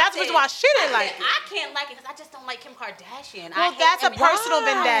 That's the reason why she didn't like it. I can't like it because I just don't like Kim Kardashian. Well, that's a personal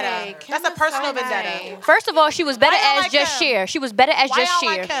vendetta. Kim That's a is personal so vendetta. nice. First of all, she was better Why y'all as like Just Kim? Cher. She was better as Why Just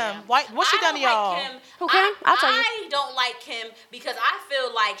y'all Cher. like Kim? Why, what she done to y'all? Who, Kim? I'll tell you. I don't like Kim because I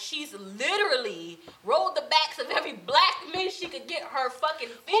feel like she's literally rolled the backs of every black man she could get her fucking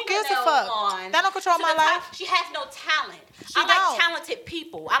Who gives a fingernails fuck? on. That don't control to my the top. life. She has no talent. She I like don't. talented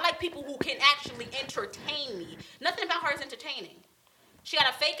people. I like people who can actually entertain me. Nothing about her is entertaining. She got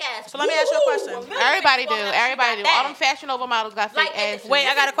a fake ass. So let me ask you a Woo! question. million Everybody people do. know she Everybody do. got All that. them Fashion Nova models got fake ass. Wait,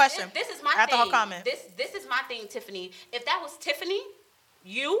 I got a question. This is my After her thing. comment. This is my thing, Tiffany. If that was Tiffany,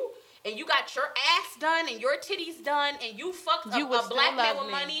 you and you got your ass done and your titties done and you fucked You a would black still man love with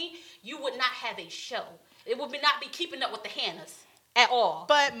me. money, you would not have a show. It would not be keeping up with the Hannahs at all.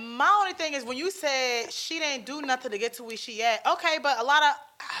 But my only thing is when you said she didn't do nothing to get to where she at. Okay, but a lot of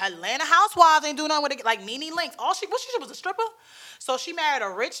Atlanta housewives ain't do nothing with it. Like Nene Leakes, what she was a stripper. So she married a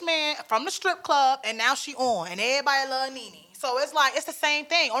rich man from the strip club, and now she on, and everybody love Nene. So it's like it's the same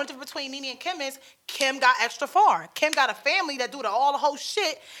thing. Only difference between Nene and Kim is Kim got extra foreign. Kim got a family that do all the whole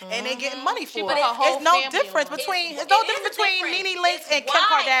shit, and they getting money for put it. her whole It's no family difference on it. between It is a between difference. Nene Leakes It's and Kim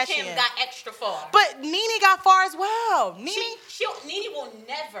why Kardashian. Kim got extra far. But Nene got far as well. Nene. Nene will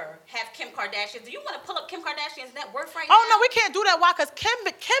never have Kim Kardashian. Do you want to pull up Kim Kardashian's net worth right now? Oh no, we can't do that. Why? Cause Kim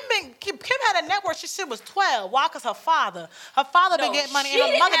had a network. She was 12. Why? Cause her father been getting money,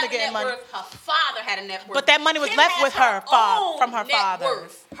 and her mother been getting money. Her father had a net worth. But that money was Kim left has with her own from her net father.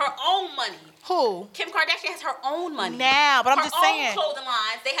 worth, her own money. Who? Kim Kardashian has her own money. Now, but I'm her just own saying. clothing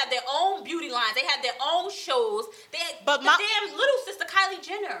lines. They have their own beauty lines. They have their own shows. But the my- damn little sister Kylie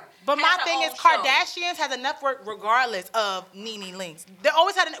Jenner. But has my her thing own is, show. Kardashians has a network regardless of Nene Leakes. They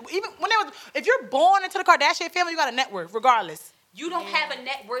always had even when they was. If you're born into the Kardashian family, you got a network regardless. You don't have a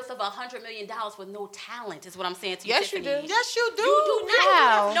net worth of $100 million with no talent, is what I'm saying to you. Yes, you Tiffany. do. Yes, you do. You do not How?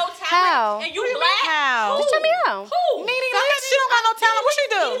 have no talent. How? And you What do you black. mean how? Who? Just tell me how. Who? Nene Leakes, she don't got no talent. What she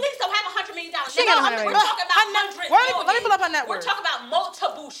do? Nene Leakes don't have $100 million. She ain't got No, $100 we're million. talking about Her net- 100 let me pull up her net We're worth. talking about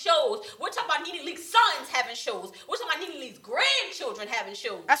multiple shows. We're talking about Nene Leakes' sons having shows. We're talking about Nene Leakes' grandchildren having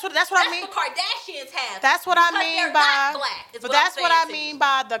shows. That's what I mean. That's what Kardashians have. That's what I because mean they're by. not black, is But what I'm that's what I saying to mean you.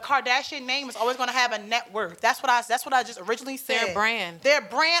 by the Kardashian name is always going to have a net worth. That's what I just originally said. Their brand. Their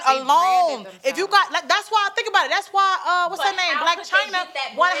brand They alone. branded If you themselves. got like, that's why think about it. That's why what's But her name? how Black could they China get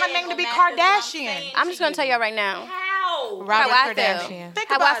that wanted her brand name to on be that is what I'm Kardashian. saying. I'm just gonna tell y'all right now. How? Robert How I feel. Kardashian. Think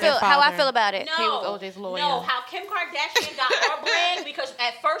How about I feel. it. How I Father. feel about it. No, He was OJ's lawyer. No, how Kim Kardashian got her brand because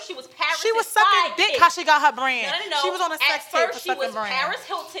at first she was Paris. She was sucking dick. How she got her brand? No. She was on a sex At tape for first, she sucking was brand. Paris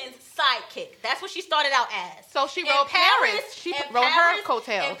Hilton's sidekick. That's what she started out as. So she In rode Paris. She in rode her Paris-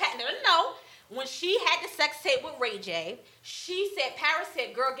 coattails. in no. When she had the sex tape with Ray J, Paris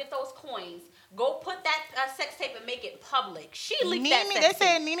said, "Girl, get those coins. Go put that sex tape and make it public." She leaked that Nene, sex they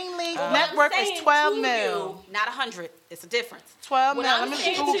said tape. Nene Leakes What net I'm worth saying is 12 to mil. you, not 100. It's a difference. 12 What mil. I'm Let me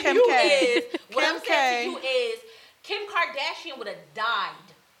saying Google to Kim you K. is, what Kim I'm saying K. to you is, Kim Kardashian would have died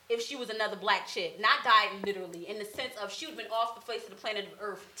if she was another black chick. Not died literally, in the sense of she would have been off the face of the planet of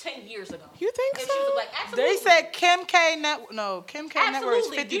Earth 10 years ago. You think if so? She was a black, absolutely. They said Kim K Kim K net worth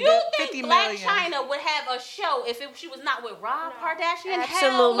is Absolutely. 50, Do you 50 think Black million. China would have a show if she was not with Rob Kardashian?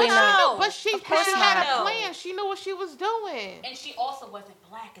 Absolutely Hell not. no. But she Of course had not. a plan. She knew what she was doing. And she also wasn't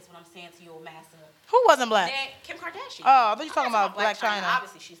black, is what I'm saying to you, Massa. Who wasn't black? Then Kim Kardashian. Oh, I thought you I'm talking not about Black China.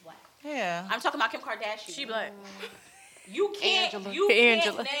 Obviously, she's black. Yeah. I'm talking about Kim Kardashian. She black. You can't. Angela. You can't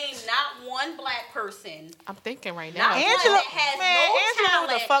Angela. name not one black person. I'm thinking right Not now. one Angela- that has man, no Angela knew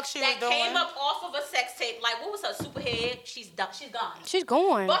talent what the fuck she was that doing. came up off of a sex tape. Like, what was her superhead? She's done. She's gone. She's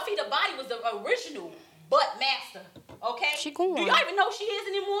going. Buffy the Body was the original butt master. Okay. She going. Do y'all even know who she is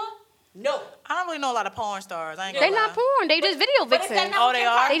anymore? No. I don't really know a lot of porn stars. I ain't They gonna not lie. porn. They just video But is that vixens. not Oh, what they Kim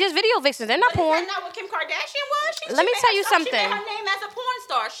are? They just video vixens. They're not But porn. is that not what Kim Kardashian was? Let me made tell you herself- She something. made her name as a porn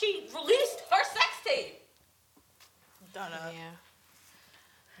star. She released her sex tape. Done up. Yeah.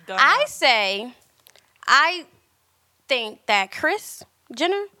 Done I up. say, I think that Kris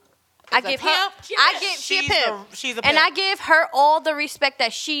Jenner, I a give her, pimp? She a I pimp. give she a She's pimp, she's a and pimp. I give her all the respect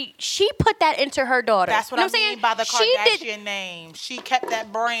that she put that into her daughter. That's what You know I mean saying? by the She Kardashian did. name. She kept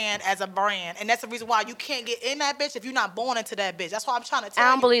that brand as a brand, and that's the reason why you can't get in that bitch if you're not born into that bitch. That's why I'm trying to tell I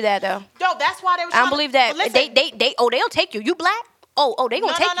you. don't believe that though. Yo, that's why they were. I don't believe that. But listen, They'll take you. You black? Oh, they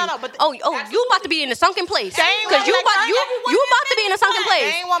gonna No, take no, you. no, but oh, you about to be in a sunken place. They ain't Because one you Black about China. you Everyone you in about to be in a sunken Black.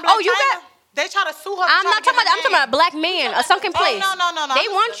 place. They ain't one Black Oh, you China. got. They try to sue her. I'm not talking about that. I'm talking about a black man, a sunken place. No. They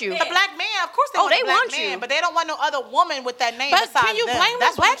want you. The black man, of course they want they the black want man, you. but they don't want no other woman with that name But besides can you them. blame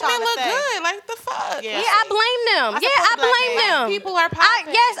That's them? what I'm Black men trying to look say. good. Like the fuck. Yeah. Yeah, I blame them. I Yeah, I support black blame men. them. People are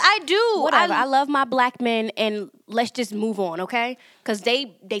popping. Yes, I do. Whatever. I love my black men, and let's just move on, okay? Because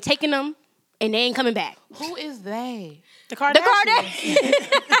they taking them, and they ain't coming back. Who is they? The The Kardashians.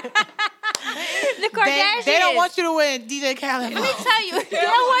 Kardashians. The Kardashians. They don't want you to win, DJ Khaled. Let me tell you, they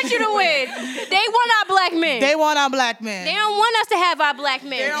don't want you to win. They want our black men. They want our black men. They don't want us to have our black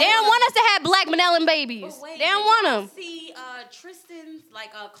men. They don't want us to have black Manellan babies. But wait, They don't did want y'all them. See Tristan's,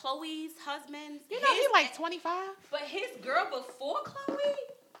 like Chloe's husband. You know, he like 25. But his girl before Chloe,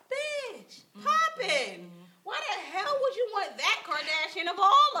 bitch, poppin'. Why the hell would you want that Kardashian of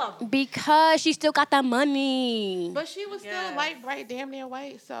all of them? Because she still got that money. But she was still light, bright, damn near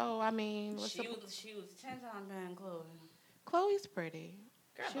white. So, I mean, She was 10 times better than Chloe. Chloe's pretty.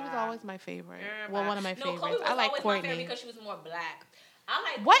 She was always my favorite. Girl, Well, bye. one of my Chloe favorites. was I like always my favorite Courtney. because she was more black. I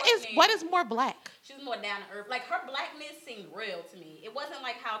like What Courtney. is more black? She was more down to earth. Like, her blackness seemed real to me. It wasn't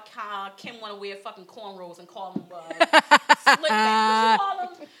like how Kim want to wear fucking cornrows and call them slick back. What you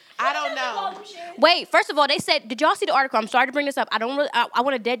call them? I don't know. Wait, first of all, they said, did y'all see the article? I'm sorry to bring this up. I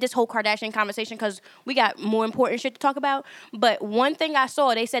want to dead this whole Kardashian conversation because we got more important shit to talk about. But one thing I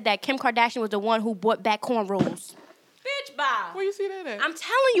saw, they said that Kim Kardashian was the one who brought back cornrows. Bitch, bye. Where you see that at? I'm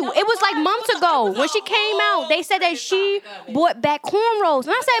telling you, No, it was like it months was a- ago it was when a she came out. They said that whole she topic of it. brought back cornrows,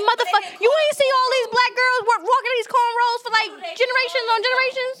 and I said, "Motherfucker, you ain't see all these black girls rocking these cornrows for like What do they generations call on it,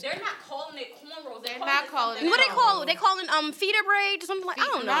 generations." though? They're not calling it cornrows. They're not calling it What they No. call it? They calling feeder braids or something like I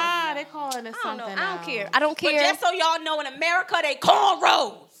don't know. Nah, they calling it I don't know. something I don't else. care. I don't But care. just so y'all know, in America, they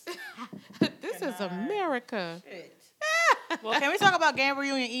cornrows. This is America. Well, can we talk about game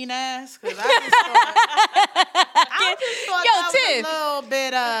reunion eating ass? Because I just thought Yo, that Tiff. was a little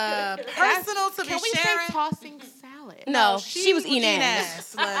bit personal to Can be we sharing. say tossing salad? No, she was eating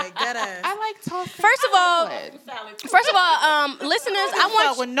ass. Like, that ass. I like tossing First of all, salad. listeners, I I don't give a fuck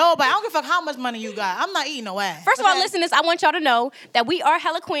want. with nobody. I don't give a fuck how much money you got. I'm not eating no ass. First of all, okay? listeners, I want y'all to know that we are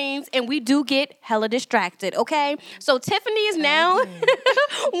hella queens and we do get hella distracted, okay? So Tiffany is now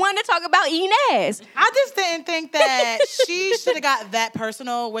wanting to talk about eating ass. I just didn't think that she should have got that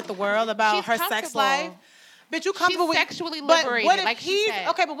personal with the world about She's her sex comfortable. life. Bitch, you comfortable with sexually but liberated, what if like she he's said.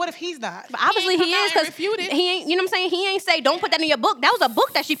 okay? But what if he's not? But obviously come he out is and because refute it. he ain't, you know what I'm saying? He ain't say, don't put that in your book. That was a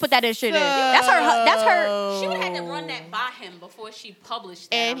book that she put that in shit in. That's her. She would have had to run that by him before she published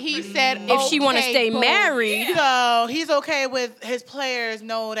that. And he said, If she want to okay, stay boom. married. So he's okay with his players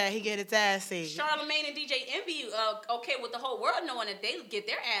know that he get his ass ate. Charlamagne and DJ Envy okay with the whole world knowing that they get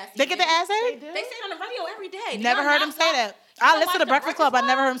their ass. They get their ass ate? They say it on the radio every day. Do Never y'all heard not him say watch- that. you I don't listen to watch the Breakfast Club. I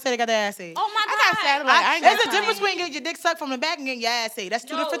never heard him say they got their ass ate. Oh my I God. got satellite. I ain't There's got a difference time. between getting your dick sucked from the back and getting your ass ate. That's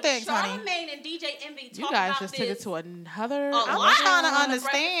two different things, honey. Charlamagne and DJ Envy talk You guys about just this. took it to another. A I'm lot. trying to on the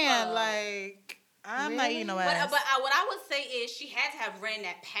understand. Breakfast Like, I'm not eating no ass. But what I would say is she had to have ran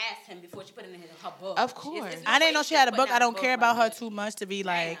that past him before she put it in her book. Of course. It's no I didn't way know she had a put book. down I don't care like about her that. too much to be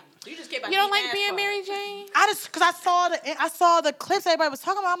like. Damn. You just care about You don't eating like ass being part. Mary Jane? Cause I saw the clips everybody was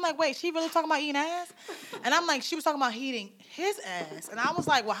talking about. I'm like, wait, she really talking about eating ass? And I'm like, she was talking about eating his ass, and I was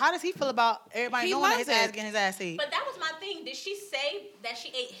like, well, how does he feel about everybody He knowing that loves his ass it. getting his ass ate? But that was my thing. Did she say that she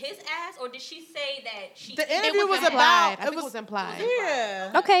ate his ass, or did she say that she? The ate interview his was ass? about. I think it was implied.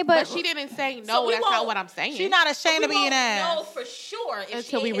 Yeah. Okay, But but she didn't say no. So we That's not won't- what I'm saying. She's not ashamed of We eating won't ass. know for sure if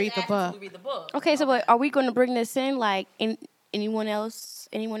Until she we ate read his the ass book. until we read the book. okay, so but are we going to bring this in? Like, anyone else,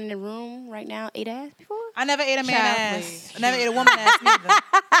 anyone in the room right now ate ass before? I never ate a man Child, ass. please. I never ate a woman ass neither.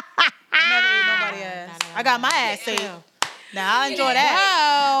 I never ate nobody ass. I got my ass ate. Now I enjoy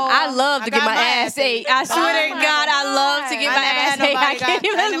that. I love to I get got my my ass ass ate. ate. I swear to Oh my God, I love to get I my never ass had ate. I nobody can't got- I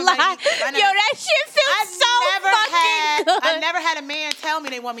even never lie. had- I Yo, never- that shit feels so fucking good. I never had a man tell me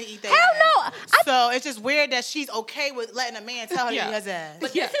they want me to eat their Hell ass. no. So it's just weird that she's okay with letting a man tell her to eat his ass.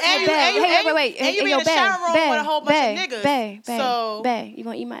 But this is And what- you- and Wait. and you Hey, be yo, in the shower room with a whole bunch of niggas. Bae, So you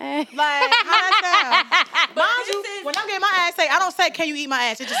gonna eat my ass? like, how that sound? Mind this you, is- when I'm getting my ass ate, I don't say, "Can you eat my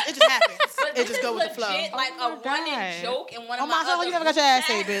ass?" It just happens. But It this just is go with the flow. legit, like Oh a my running God. joke in one Oh of my my soul, other you never got your ass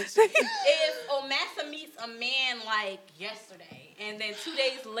ate, chats. bitch. If Omasa meets a man like yesterday, and then 2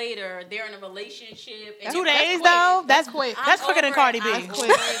 days later they're in a relationship. And 2 that's days quick. though, that's quick. That's quicker than Cardi B. I'm over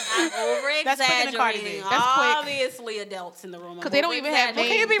exaggerating. That's quicker than Cardi B. That's quick. Obviously, adults in the room. 'Cause they don't even have Well,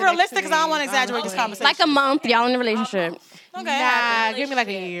 can you be the next realistic? Because I don't want to thing, exaggerate this honestly. conversation. Like a month, y'all in a relationship. Okay. Nah, give me like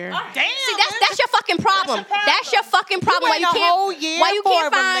a year. Damn. See, that's your fucking problem. That's your fucking problem. Why waiting you a whole can't? year Why you for can't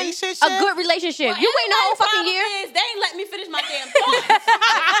a find relationship? a good relationship? You waiting a whole fucking year? They ain't let me finish my damn thoughts.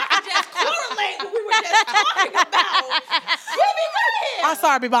 Just correlate what we were just talking about. We'll be right here. I'm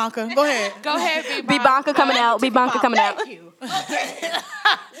sorry, Bibanka. Go ahead. Go ahead, Bibanka coming out. Bibanka coming out. Thank you.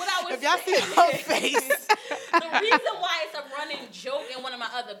 What I was If y'all see her face. the reason why it's a running joke in one of my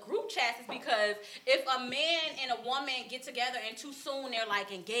other group chats is because if a man and a woman get together and too soon they're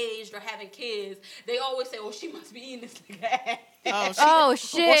like engaged or having kids, they always say, "Oh, she must be eating this nigga ass." Oh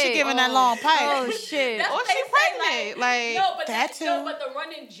shit. Or she giving that long pipe. Oh shit. That's Or what she they say, pregnant. Like, no, but that no, too. but the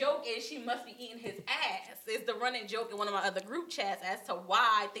running joke is she must be eating his ass. Is the running joke in one of my other group chats as to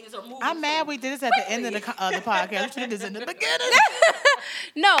why things are moving. I'm so mad we did this at the end of the podcast. We should have did this in the beginning.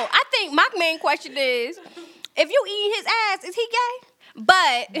 No, I think my main question is, if you eat his ass, is he gay?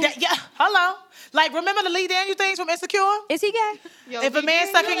 But Yeah, hello. Like, remember the Lee Daniel things from Insecure? is he gay? yo, If a man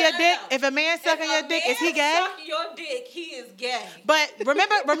DJ, sucking your dick, no. if a man sucking your dick, is he gay? Sucking your dick, he is gay. But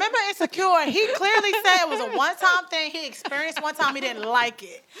remember Insecure, he clearly said it was a one-time thing. He experienced one time, he didn't like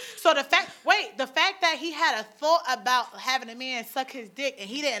it. So the fact that he had a thought about having a man suck his dick and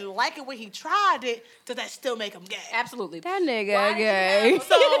he didn't like it when he tried it, does that still make him gay? Absolutely. That nigga Why gay. does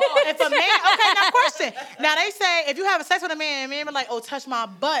So if a man, okay, now question. Now they say if you have sex with a man, man be like, oh, touch my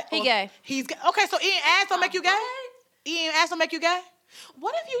butt. He or gay. He's gay. Okay, so eating ass don't make you gay? Eating ass don't make you gay?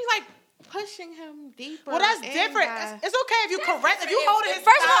 what if you like pushing him deeper? Well, that's in different. the- It's okay if you correct, if you holding his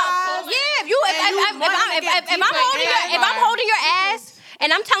First of all, thighs. yeah, if you if And you I'm wanting to get if I'm deeper holding your in. if I'm holding your ass and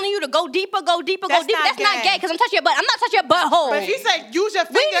I'm telling you to go deeper, That's not that's not gay. gay because I'm touching your butt. I'm not touching your butthole. But if he said use your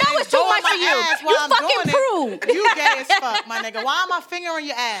We finger know and it's too go much in my for you. ass You while I'm fucking doing it, you gay as fuck, my nigga. Why am I fingering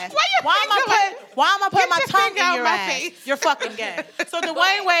your ass? Why am I putting my your tongue finger in out your my ass? face. You're fucking gay. So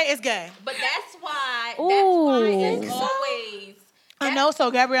Dwayne Wade is gay. But that's why Ooh. it's always. I know. So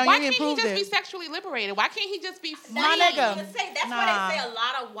Gabrielle, Why you can't he improved just be it. sexually liberated? Why can't he just be free? My nigga. That's Nah. why they say a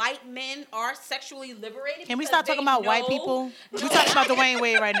lot of white men are sexually liberated. Can we because stop talking they about white know- people? We're talking about Dwayne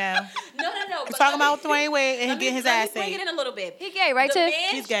Wade right now. No. We're but talking let about me- Dwayne Wade and let me- getting his let me ass bring ate. it in a little bit. He gay, right, The Tiff?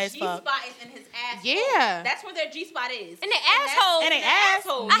 man's He's gay as fuck. G-spot is in his asshole. Yeah. That's where their G-spot is. In the asshole. And they ass.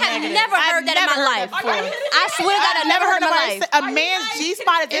 I have Negative. never I've heard that in never my heard life. that before. I swear to God, I've never heard in my nobody life. say a man's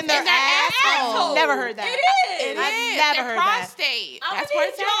G-spot is in their asshole. Never heard that. It is. I've never Their heard that. prostate. I That's need where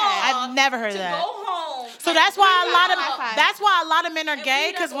it's y'all at. I've never heard to that. go home. So and that's why read a lot of men are And gay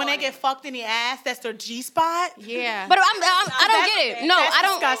read because up when they on get it. fucked in the ass, that's their G spot. Yeah. But I don't get it. No, That's I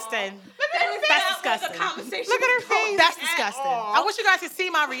don't. disgusting. That's disgusting. Look at her face. That's disgusting. I wish you guys could see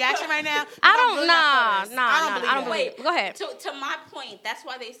my reaction right now. I don't. I I don't believe it. believe it. Go ahead. To my point, that's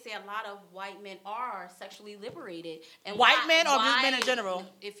why they say a lot of white men are sexually liberated. And White men or just men in general?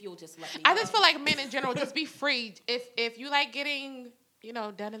 If you'll just let me. I know. just feel like men in general just be free. If you like getting,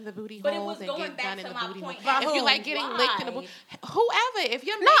 done in the booty But it holes was and going get back done in to the my booty point. hole. By If you who? like getting licked in the booty, whoever. If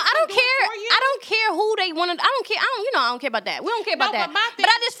you're No, I don't care. I don't care who they want to. I don't care. I don't care about that. We don't care about No, that. but my But thing-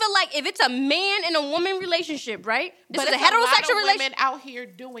 I just feel like if it's a man and a woman relationship, right? This But is a it's lot heterosexual of relationship. women out here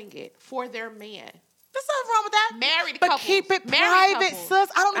doing it for their man. There's nothing wrong with that. Married but couples. keep it Married private, couples. sis.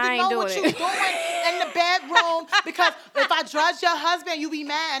 I don't I even ain't know what doing you're it. doing in the bedroom because if I judge your husband, you be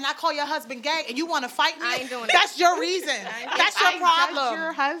mad, and I call your husband gay, and you want to fight me. I ain't doing it. That's your reason. That's your problem.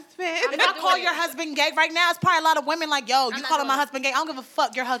 Your husband. If I call your husband gay right now, it's probably a lot of women like, yo, you not calling my doing husband gay? I don't give a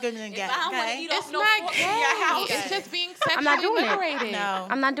fuck. Your husband is gay. If I don't want to Okay? eat off It's no not fork gay. in your house, It's just being I'm not sexually doing it. liberated. No.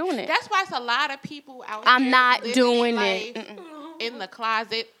 I'm not doing it. That's why it's a lot of people out I'm here not living doing life it. in the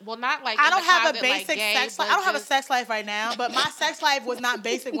closet. Well, not like I in don't the have a closet, like basic gay, sex life. but I don't have a just- sex life right now, but my sex life was not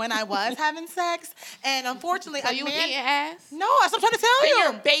basic when I was having sex. And unfortunately, So a you man. eating ass? No, that's what I'm trying to tell Then you.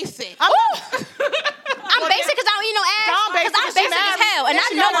 you're basic. I'm basic because I don't eat no ass. Dawn basic Because I'm 'cause she basic as married. hell, and Yeah, I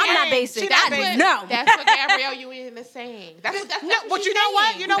she know married. I'm not She basic. not I basic. know. That's what Gabrielle Union is saying. That's But what you she's know what?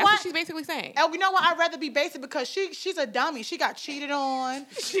 saying. You know That's what? what she's basically saying. Oh, you know what? I'd rather be basic because she's a dummy. She got cheated on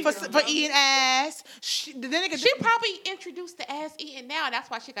for eating ass. The nigga She probably introduced the ass eating now. That's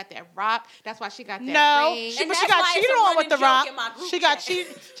why she got that rock. That's why she got that no, ring. she, And but she that's got why it's cheated a on with running The joke Rock. in my group She got chat.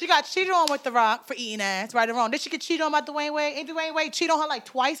 she got cheated on with The Rock for eating ass. Right or wrong? Did she get cheated on by Dwayne Wade? Ain't Dwayne Wade cheat on her like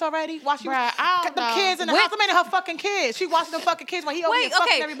twice already? While she Bruh, I don't got the know. kids in the Wait. house. I mean, her fucking kids. She watching them fucking kids while he over Wait, here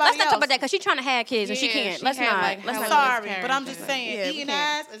fucking okay. everybody Let's not else. talk about that because she's trying to have kids and she Yeah, can't. she Let's had, not. like, Let's hella not. Sorry, miscarriage but I'm and just shit. saying, Yeah, we eating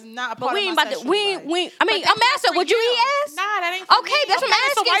can't. ass is not a But part we of ain't my about to. sexual life. I mean, I'm asking, would you eat ass? Nah, that ain't for Okay, me. that's what I'm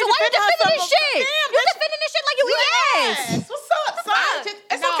Okay, so asking. why So you why you defending defending this herself? shit? Damn, You bitch. defending this shit like you eat ass. What's up, son?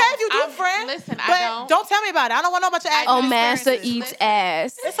 It's no, okay if you do, I'm- friend. listen, I but don't. tell me about it. I don't want to know about your ass. Oh, Massa experiences. eats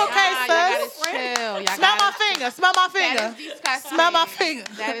ass. It's okay, Nah, sis. y'all gotta chill. Y'all Smell my gotta- finger. Smell my finger. That is disgusting. Smell my finger.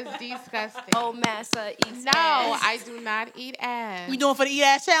 That is disgusting. Oh, Massa eats No, ass. I do not eat ass. We doing for the eat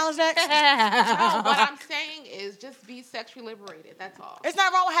ass challenge next? No, what I'm saying is just be sexually liberated. That's all. It's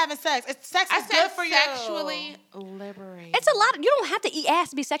not wrong with having sex. Sex I is said good for you. sexually liberated. It's a lot. You don't have to eat ass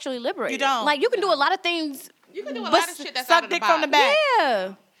to be sexually liberated. You don't. Like you can do a lot of things You can do a But lot of shit that's Suck out of the dick from the box. back.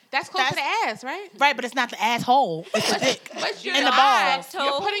 Yeah. That's close to the ass, right? Right, but it's not the asshole. It's the dick. But your In the eye, balls.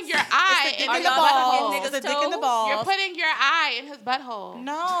 you're putting your eye Dick in in his the y'all balls. sucking It's the niggas' dick in the toes? balls. You're putting your eye in his butthole.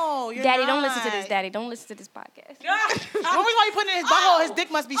 No, you're Daddy, not. don't listen to this. Daddy, don't listen to this podcast. The only reason why you put it in his butthole, his dick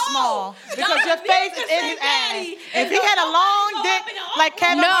must be small. Because your face is in his ass. If he had a long dick like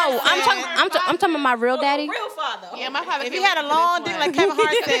Kevin No, Hart I'm said, talking. I'm talking about my real daddy. Real father. Yeah, my father. if he can't had a listen to long this dick one. like Kevin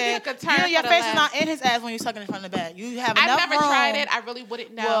Hart said, Took a turn your for the face is left. not in his ass when you're sucking it from the back. You have enough I've never room. tried it. I really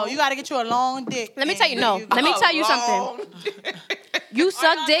wouldn't know. Well, you got to get you a long dick. Let me and tell you. then No, let me tell you something. You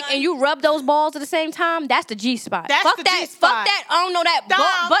suck dick and you rub those balls at the same time. That's the G spot. That's fuck the that. G-spot. Fuck that. I don't know that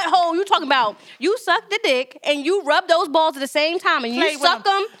Dom. butthole you talking about. You suck the dick and you rub those balls at the same time and Play you with suck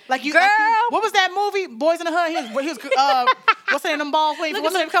them. Like you, girl. like you, what was that movie? Boys in the Hood. He was what's the name of them balls? Wait,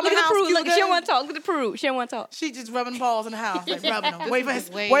 what's the name of Look the at the house? Peru. Cuba Look, she don't Gooding? want to talk. Look at the Peru. She don't want to talk. She just rubbing balls in the house, like rubbing them. Wait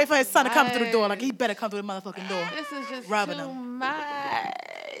Wait, for his son to come through the door. Like he better come through the motherfucking door. This is just Rubbing too them. much.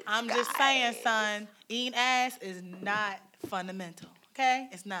 I'm just saying, son. Eating ass is not fundamental. Okay,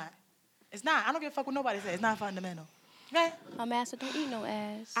 it's not. It's not. I don't give a fuck what nobody says. It's not fundamental. Okay. My master don't eat no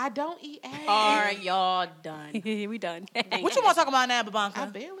ass. I don't eat ass. Are y'all done? We done. What you want to talk about now, I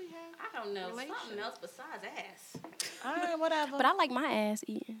Babanka? barely have. I don't know. Something else besides ass. All right, whatever. But I like my ass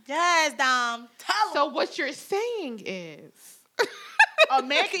eating. yes, Dom. Tell So what you're saying is, a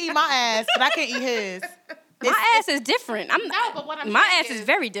man can eat my ass, but I can't eat his. My ass is different. I'm no, but what I'm my saying ass is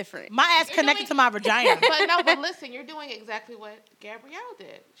very different. My ass connected to my vagina. but listen, you're doing exactly what Gabrielle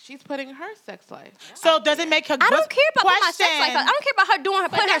did. She's putting her sex life. So does it make her? I don't care about my sex question, life. I don't care about her doing her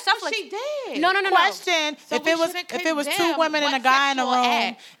But putting that's herself what like. she did. No. Question: So if we it was shouldn't two condemn women and a what guy in a sexual room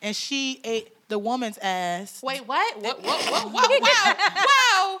act. and she ate the woman's ass. Wait, what?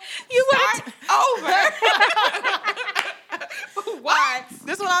 Whoa. You Start over. What?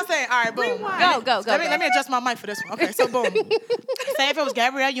 This is what I'm saying. All right, boom. Go. Let me adjust my mic for this one. Okay, so boom. Say if it was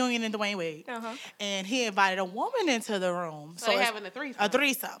Gabrielle Union and Dwayne Wade, and he invited a woman into the room. So they it's having a threesome. A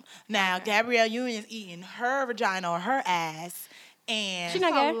threesome. Now Gabrielle Union's eating her vagina or her ass, and She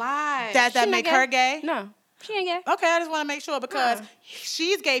not That's a gay. lie. does that She not make gay. her gay? No, she ain't gay. Okay, I just want to make sure because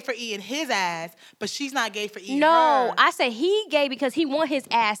she's gay for eating his ass, but she's not gay for eating No, her. I say he gay because he want his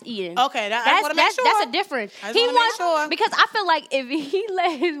ass eaten. Okay, I wanna make sure. That's a difference. I just He wanna make wants sure. because I feel like if he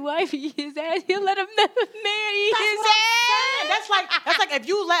let his wife eat his ass, he'll let another man eat his ass. That's like if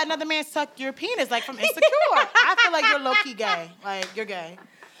you let another man suck your penis, like from Insecure. I feel like you're low key gay. Like you're gay.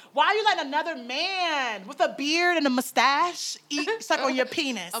 Why are you letting another man with a beard and a mustache suck on your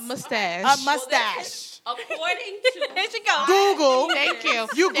penis? A mustache. A mustache. According to Google. Thank you.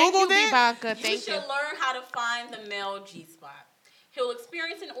 You Thank Googled you, it? Bibanka. You Thank should you. learn how to find the male G-spot. He'll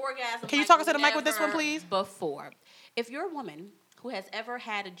experience an orgasm. Can you like talk into the mic with this one, never please? Before. If you're a woman who has ever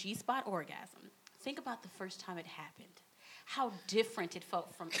had a G-spot orgasm, think about the first time it happened. How different it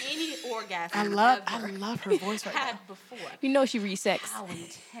felt from any orgasm I you love her voice right had now. before. You know she reads sex. How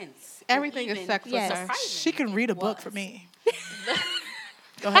intense. Everything and is even sex with Yes. her. surprising She can read a it book was. for me.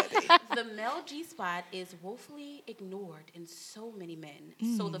 Go ahead, B. The male G-spot is woefully ignored in so many men.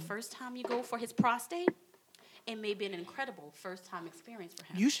 So the first time you go for his prostate, it may be an incredible first-time experience for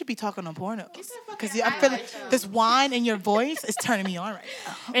him. You should be talking on porno. Because I'm feeling this whine in your voice is turning me on right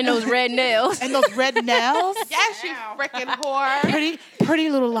now. And those red nails. And those red nails. Yes, you freaking whore. Pretty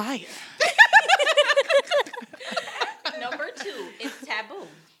little liar. Number 2 is taboo.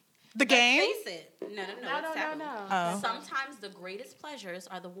 The game? Face it. No, it's taboo. Oh. Sometimes the greatest pleasures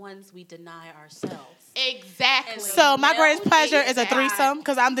are the ones we deny ourselves. Exactly. And So my male greatest pleasure is a G-spot threesome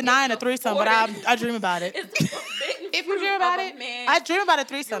because I'm denying a threesome, but I dream about it. is the forbidden If you fruit dream about of a it, man's I dream about a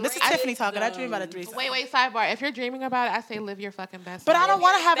threesome. This is greatest Tiffany talking. I dream about a zone. threesome. Wait, sidebar. If you're dreaming about it, I say live your fucking best But life. I don't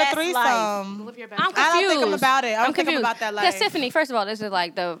want to have a Best life. threesome. Live your best I'm life. confused. I don't think I'm about it. I don't think I'm confused. about that Because life. Tiffany, first of all, this is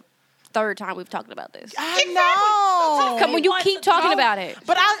like the third time we've talked about this. I know. Come on, you wants keep to talking go. about it.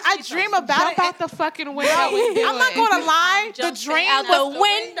 But I dream about Jump it. out the fucking window and do I'm not it. going to lie. The Jump dream Out was the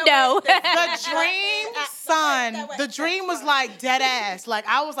window. the dream, son. The dream was like dead ass. Like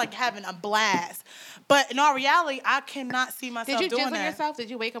I was like having a blast. But in all reality, I cannot see myself Did you doing jizz on that. yourself? Did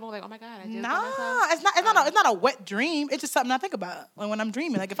you wake up and like, oh my god, I jizzed on Nah, myself? it's not a wet dream. It's just something I think about when I'm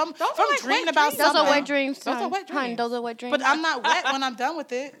dreaming. Like if I'm are like dreaming wet about dreams. Those something, are wet dreams. Those are son. wet Hun, dreams. those are wet dreams. but I'm not wet when I'm done with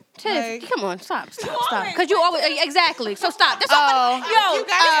it. Tiff, Like, come on, stop. always Because you always exactly. So stop. That's all. Yo, You got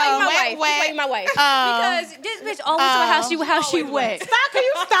this it. like my Wet, wife. This like my wife. Oh. Because this bitch always talking about how she wet. Stop! Can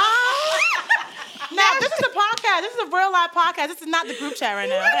you stop? Now this is a podcast. This is a real life podcast. This is not the group chat right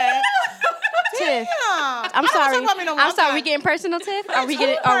now. Okay. Tiff, Yeah. I'm I don't sorry. talk about me no more. I'm sorry. done. We getting personal, Tiff? Are we It's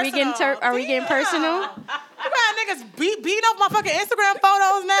getting personal. are we getting personal? You got a nigga niggas beating up my fucking Instagram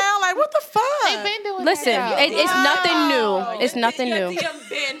photos now. Like, what the fuck? They've been doing Listen, that. it's nothing new. It's nothing Your new. DM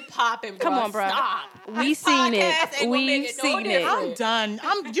been popping, bro. Come on, bro. Stop. We This seen it. podcast ain't gonna We make no seen it. difference. I'm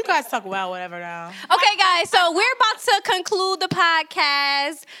done. You guys talk about whatever now. Okay, guys, so we're about to conclude the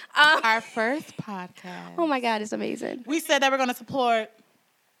podcast. Our first podcast. Oh my God, it's amazing. We said that we're going to support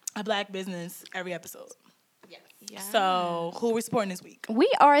a black business every episode. Yeah. So, who are we supporting this week?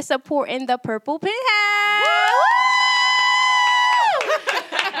 We are supporting the Purple Penthouse.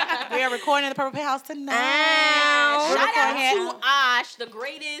 We are recording at the Purple Penthouse tonight. Ow. We're Shout recording here. out to Ash, the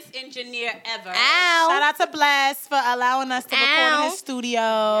greatest engineer ever. Ow. Shout out to Bless for allowing us to record in Ow. his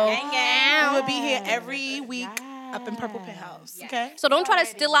studio. Gang, gang. We will be here every week up in Purple Penthouse. Okay? So don't try to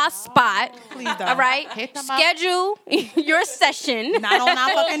steal our spot. Please don't. All right? Hit them up. Schedule your session. Not on our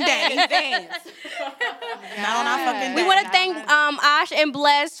fucking day. Advance. Not on our fucking day. We want to thank Ash and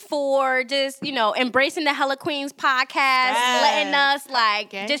Bless for just, embracing the Hella Queens podcast, Yes. letting us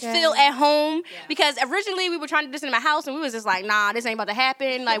Gang, just gang. feel at home. Because originally we were trying to do this in my house and we was just like, nah, this ain't about to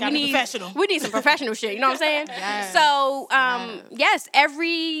happen. Like Gotta be professional. we need some professional shit. You know what I'm saying? Yes. So yes,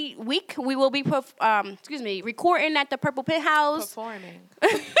 every week we will be recording at the Purple Penthouse. Performing.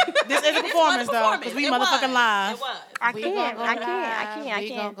 This is a performance, though, because we It motherfucking was. live. It was. I We can't. gonna go I We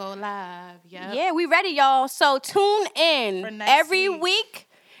can't. gonna go live. Yep. Yeah, we ready, y'all. So tune in For next every week. week.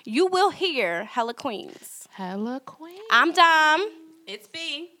 You will hear Hella Queens. Hella Queen. I'm Dom. It's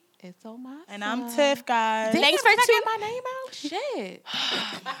B. It's on my And I'm Tiff, guys. Thanks for tuning tuning. my name out. Shit.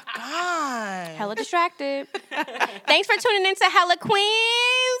 God. Hella distracted. Thanks for tuning in to Hella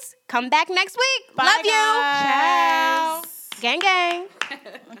Queens. Come back next week. Bye, Love you. guys. Gang, gang.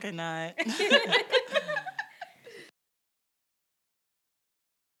 Good night.